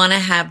you want to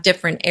have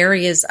different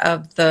areas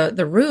of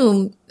the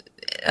room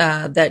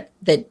that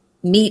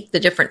meet the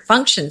different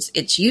functions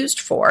it's used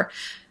for.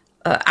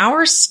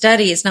 Our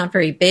study is not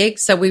very big,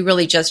 so we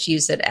really just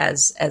use it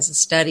as a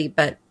study.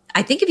 But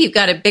I think if you've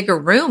got a bigger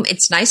room,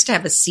 it's nice to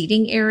have a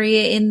seating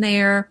area in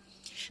there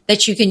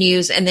that you can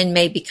use, and then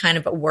maybe kind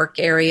of a work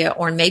area,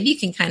 or maybe you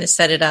can kind of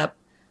set it up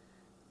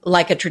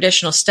like a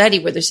traditional study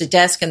where there's a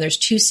desk and there's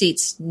 2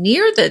 seats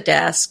near the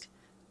desk,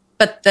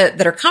 but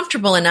that are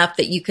comfortable enough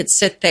that you could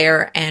sit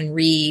there and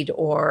read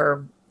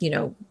or,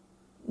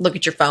 look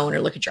at your phone or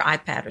look at your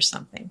iPad or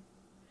something.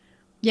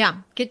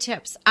 Yeah, good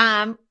tips.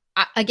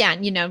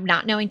 Again,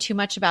 not knowing too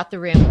much about the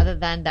room other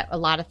than that a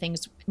lot of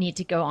things need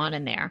to go on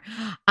in there.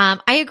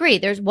 I agree.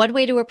 There's one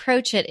way to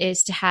approach it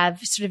is to have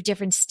sort of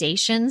different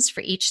stations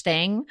for each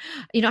thing.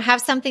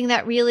 Have something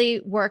that really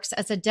works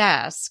as a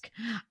desk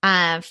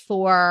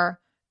for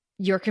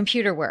your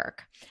computer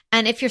work.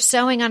 And if you're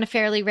sewing on a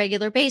fairly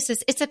regular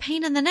basis, it's a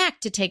pain in the neck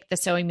to take the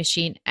sewing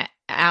machine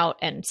out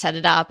and set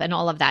it up and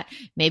all of that.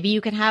 Maybe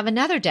you can have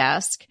another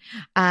desk,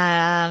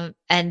 and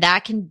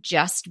that can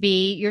just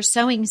be your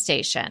sewing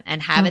station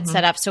and have it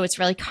set up so it's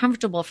really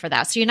comfortable for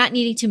that. So you're not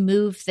needing to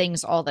move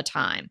things all the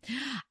time.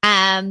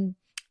 And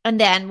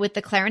then with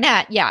the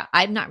clarinet,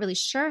 I'm not really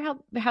sure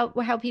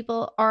how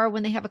people are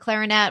when they have a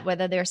clarinet,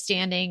 whether they're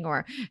standing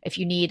or if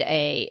you need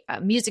a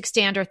music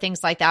stand or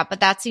things like that. But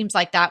that seems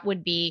like that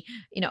would be,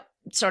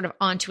 sort of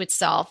onto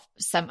itself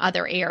some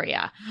other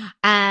area.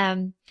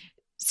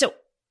 So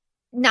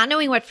not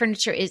knowing what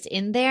furniture is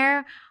in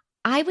there,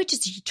 I would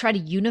just try to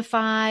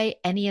unify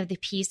any of the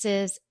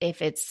pieces.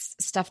 If it's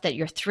stuff that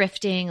you're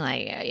thrifting,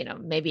 like,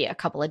 maybe a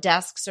couple of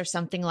desks or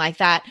something like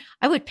that,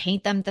 I would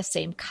paint them the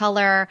same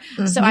color.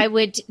 So I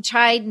would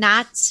try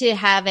not to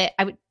have it,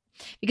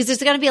 because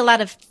there's going to be a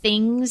lot of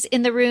things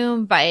in the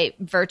room by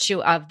virtue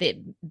of the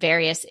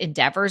various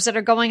endeavors that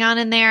are going on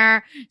in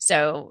there.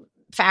 So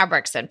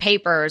fabrics and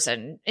papers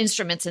and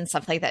instruments and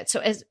stuff like that. So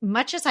as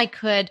much as I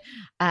could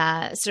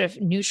sort of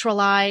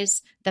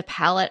neutralize the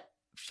palette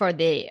for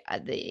the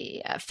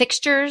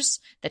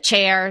fixtures, the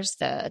chairs,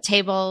 the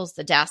tables,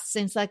 the desks,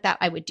 things like that,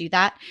 I would do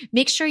that.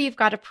 Make sure you've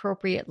got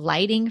appropriate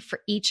lighting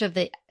for each of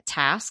the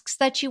tasks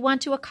that you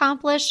want to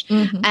accomplish.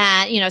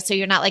 And, so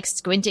you're not like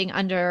squinting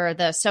under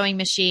the sewing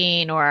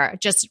machine or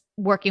just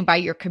working by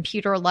your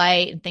computer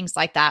light and things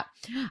like that.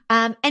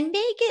 And make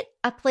it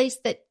a place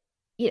that,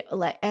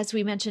 like, as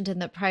we mentioned in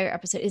the prior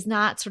episode, is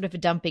not sort of a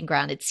dumping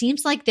ground. It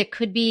seems like there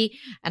could be,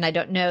 and I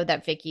don't know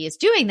that Vicki is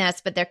doing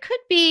this, but there could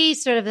be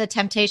sort of the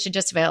temptation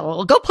just to be,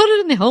 well, go put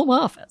it in the home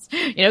office,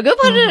 go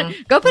put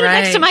it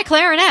next to my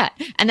clarinet.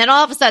 And then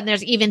all of a sudden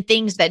there's even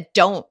things that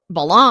don't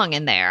belong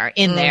in there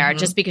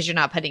just because you're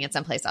not putting it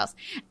someplace else.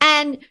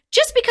 And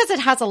just because it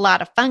has a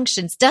lot of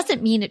functions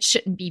doesn't mean it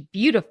shouldn't be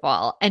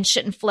beautiful and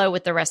shouldn't flow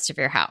with the rest of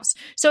your house.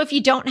 So if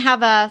you don't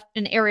have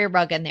an area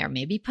rug in there,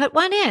 maybe put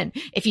one in.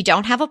 If you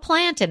don't have a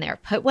plant in there,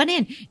 put one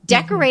in.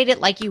 Decorate it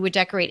like you would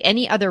decorate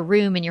any other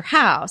room in your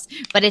house,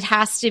 but it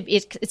has to,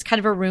 it's kind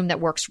of a room that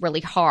works really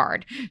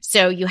hard.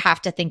 So you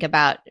have to think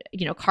about,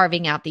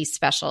 carving out these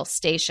special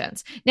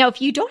stations. Now,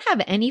 if you don't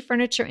have any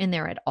furniture in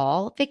there at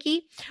all,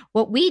 Vicki,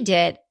 what we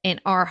did in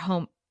our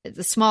home,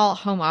 the small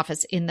home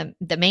office in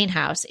the main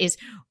house, is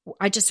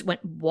I just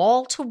went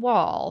wall to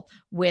wall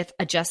with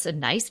just a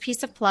nice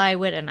piece of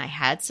plywood, and I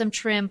had some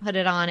trim, put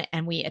it on,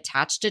 and we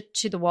attached it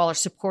to the wall or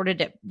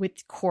supported it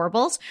with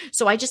corbels.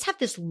 So I just have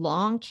this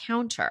long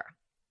counter.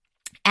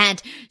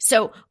 And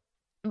so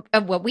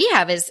what we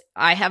have is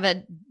I have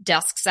a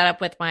desk set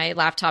up with my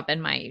laptop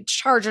and my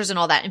chargers and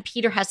all that. And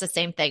Peter has the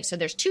same thing. So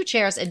there's 2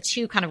 chairs and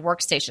 2 kind of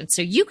workstations.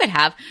 So you could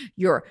have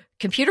your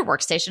computer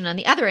workstation. On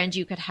the other end,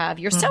 you could have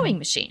your sewing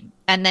machine,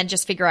 and then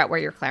just figure out where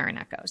your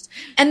clarinet goes.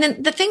 And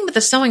then the thing with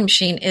the sewing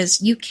machine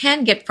is you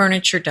can get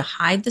furniture to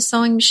hide the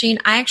sewing machine.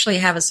 I actually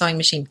have a sewing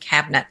machine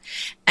cabinet,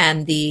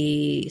 and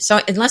so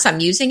unless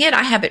I'm using it,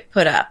 I have it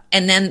put up.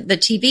 And then the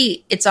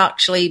TV, it's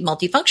actually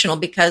multifunctional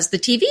because the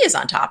TV is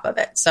on top of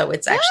it. So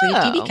it's actually a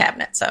TV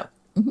cabinet. So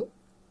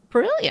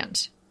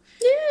brilliant.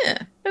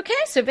 Yeah. Okay.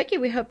 So Vicki,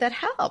 we hope that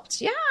helped.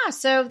 Yeah.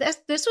 So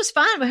this was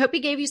fun. We hope we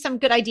gave you some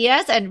good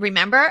ideas. And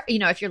remember,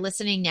 if you're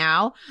listening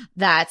now,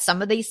 that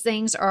some of these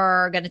things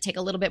are going to take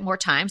a little bit more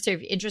time. So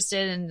if you're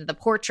interested in the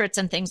portraits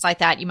and things like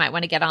that, you might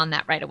want to get on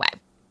that right away.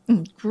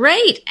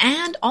 Great.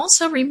 And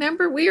also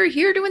remember, we are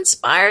here to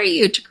inspire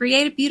you to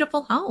create a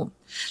beautiful home.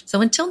 So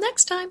until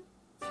next time.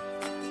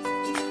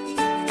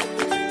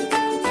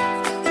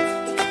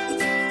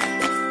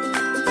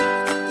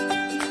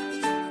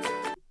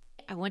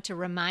 I want to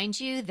remind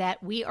you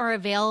that we are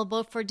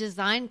available for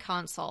design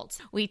consults.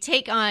 We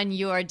take on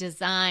your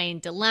design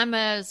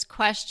dilemmas,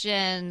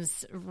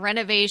 questions,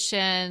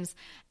 renovations,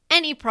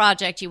 any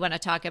project you want to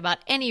talk about,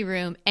 any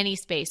room, any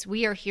space.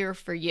 We are here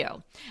for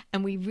you.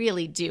 And we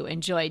really do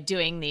enjoy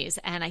doing these.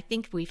 And I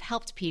think we've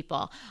helped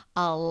people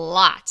a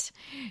lot.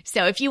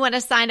 So if you want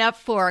to sign up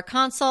for a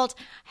consult,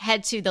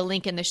 head to the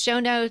link in the show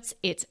notes.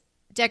 It's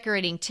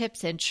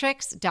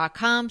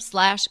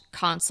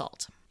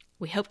decoratingtipsandtricks.com/consult.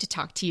 We hope to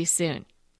talk to you soon.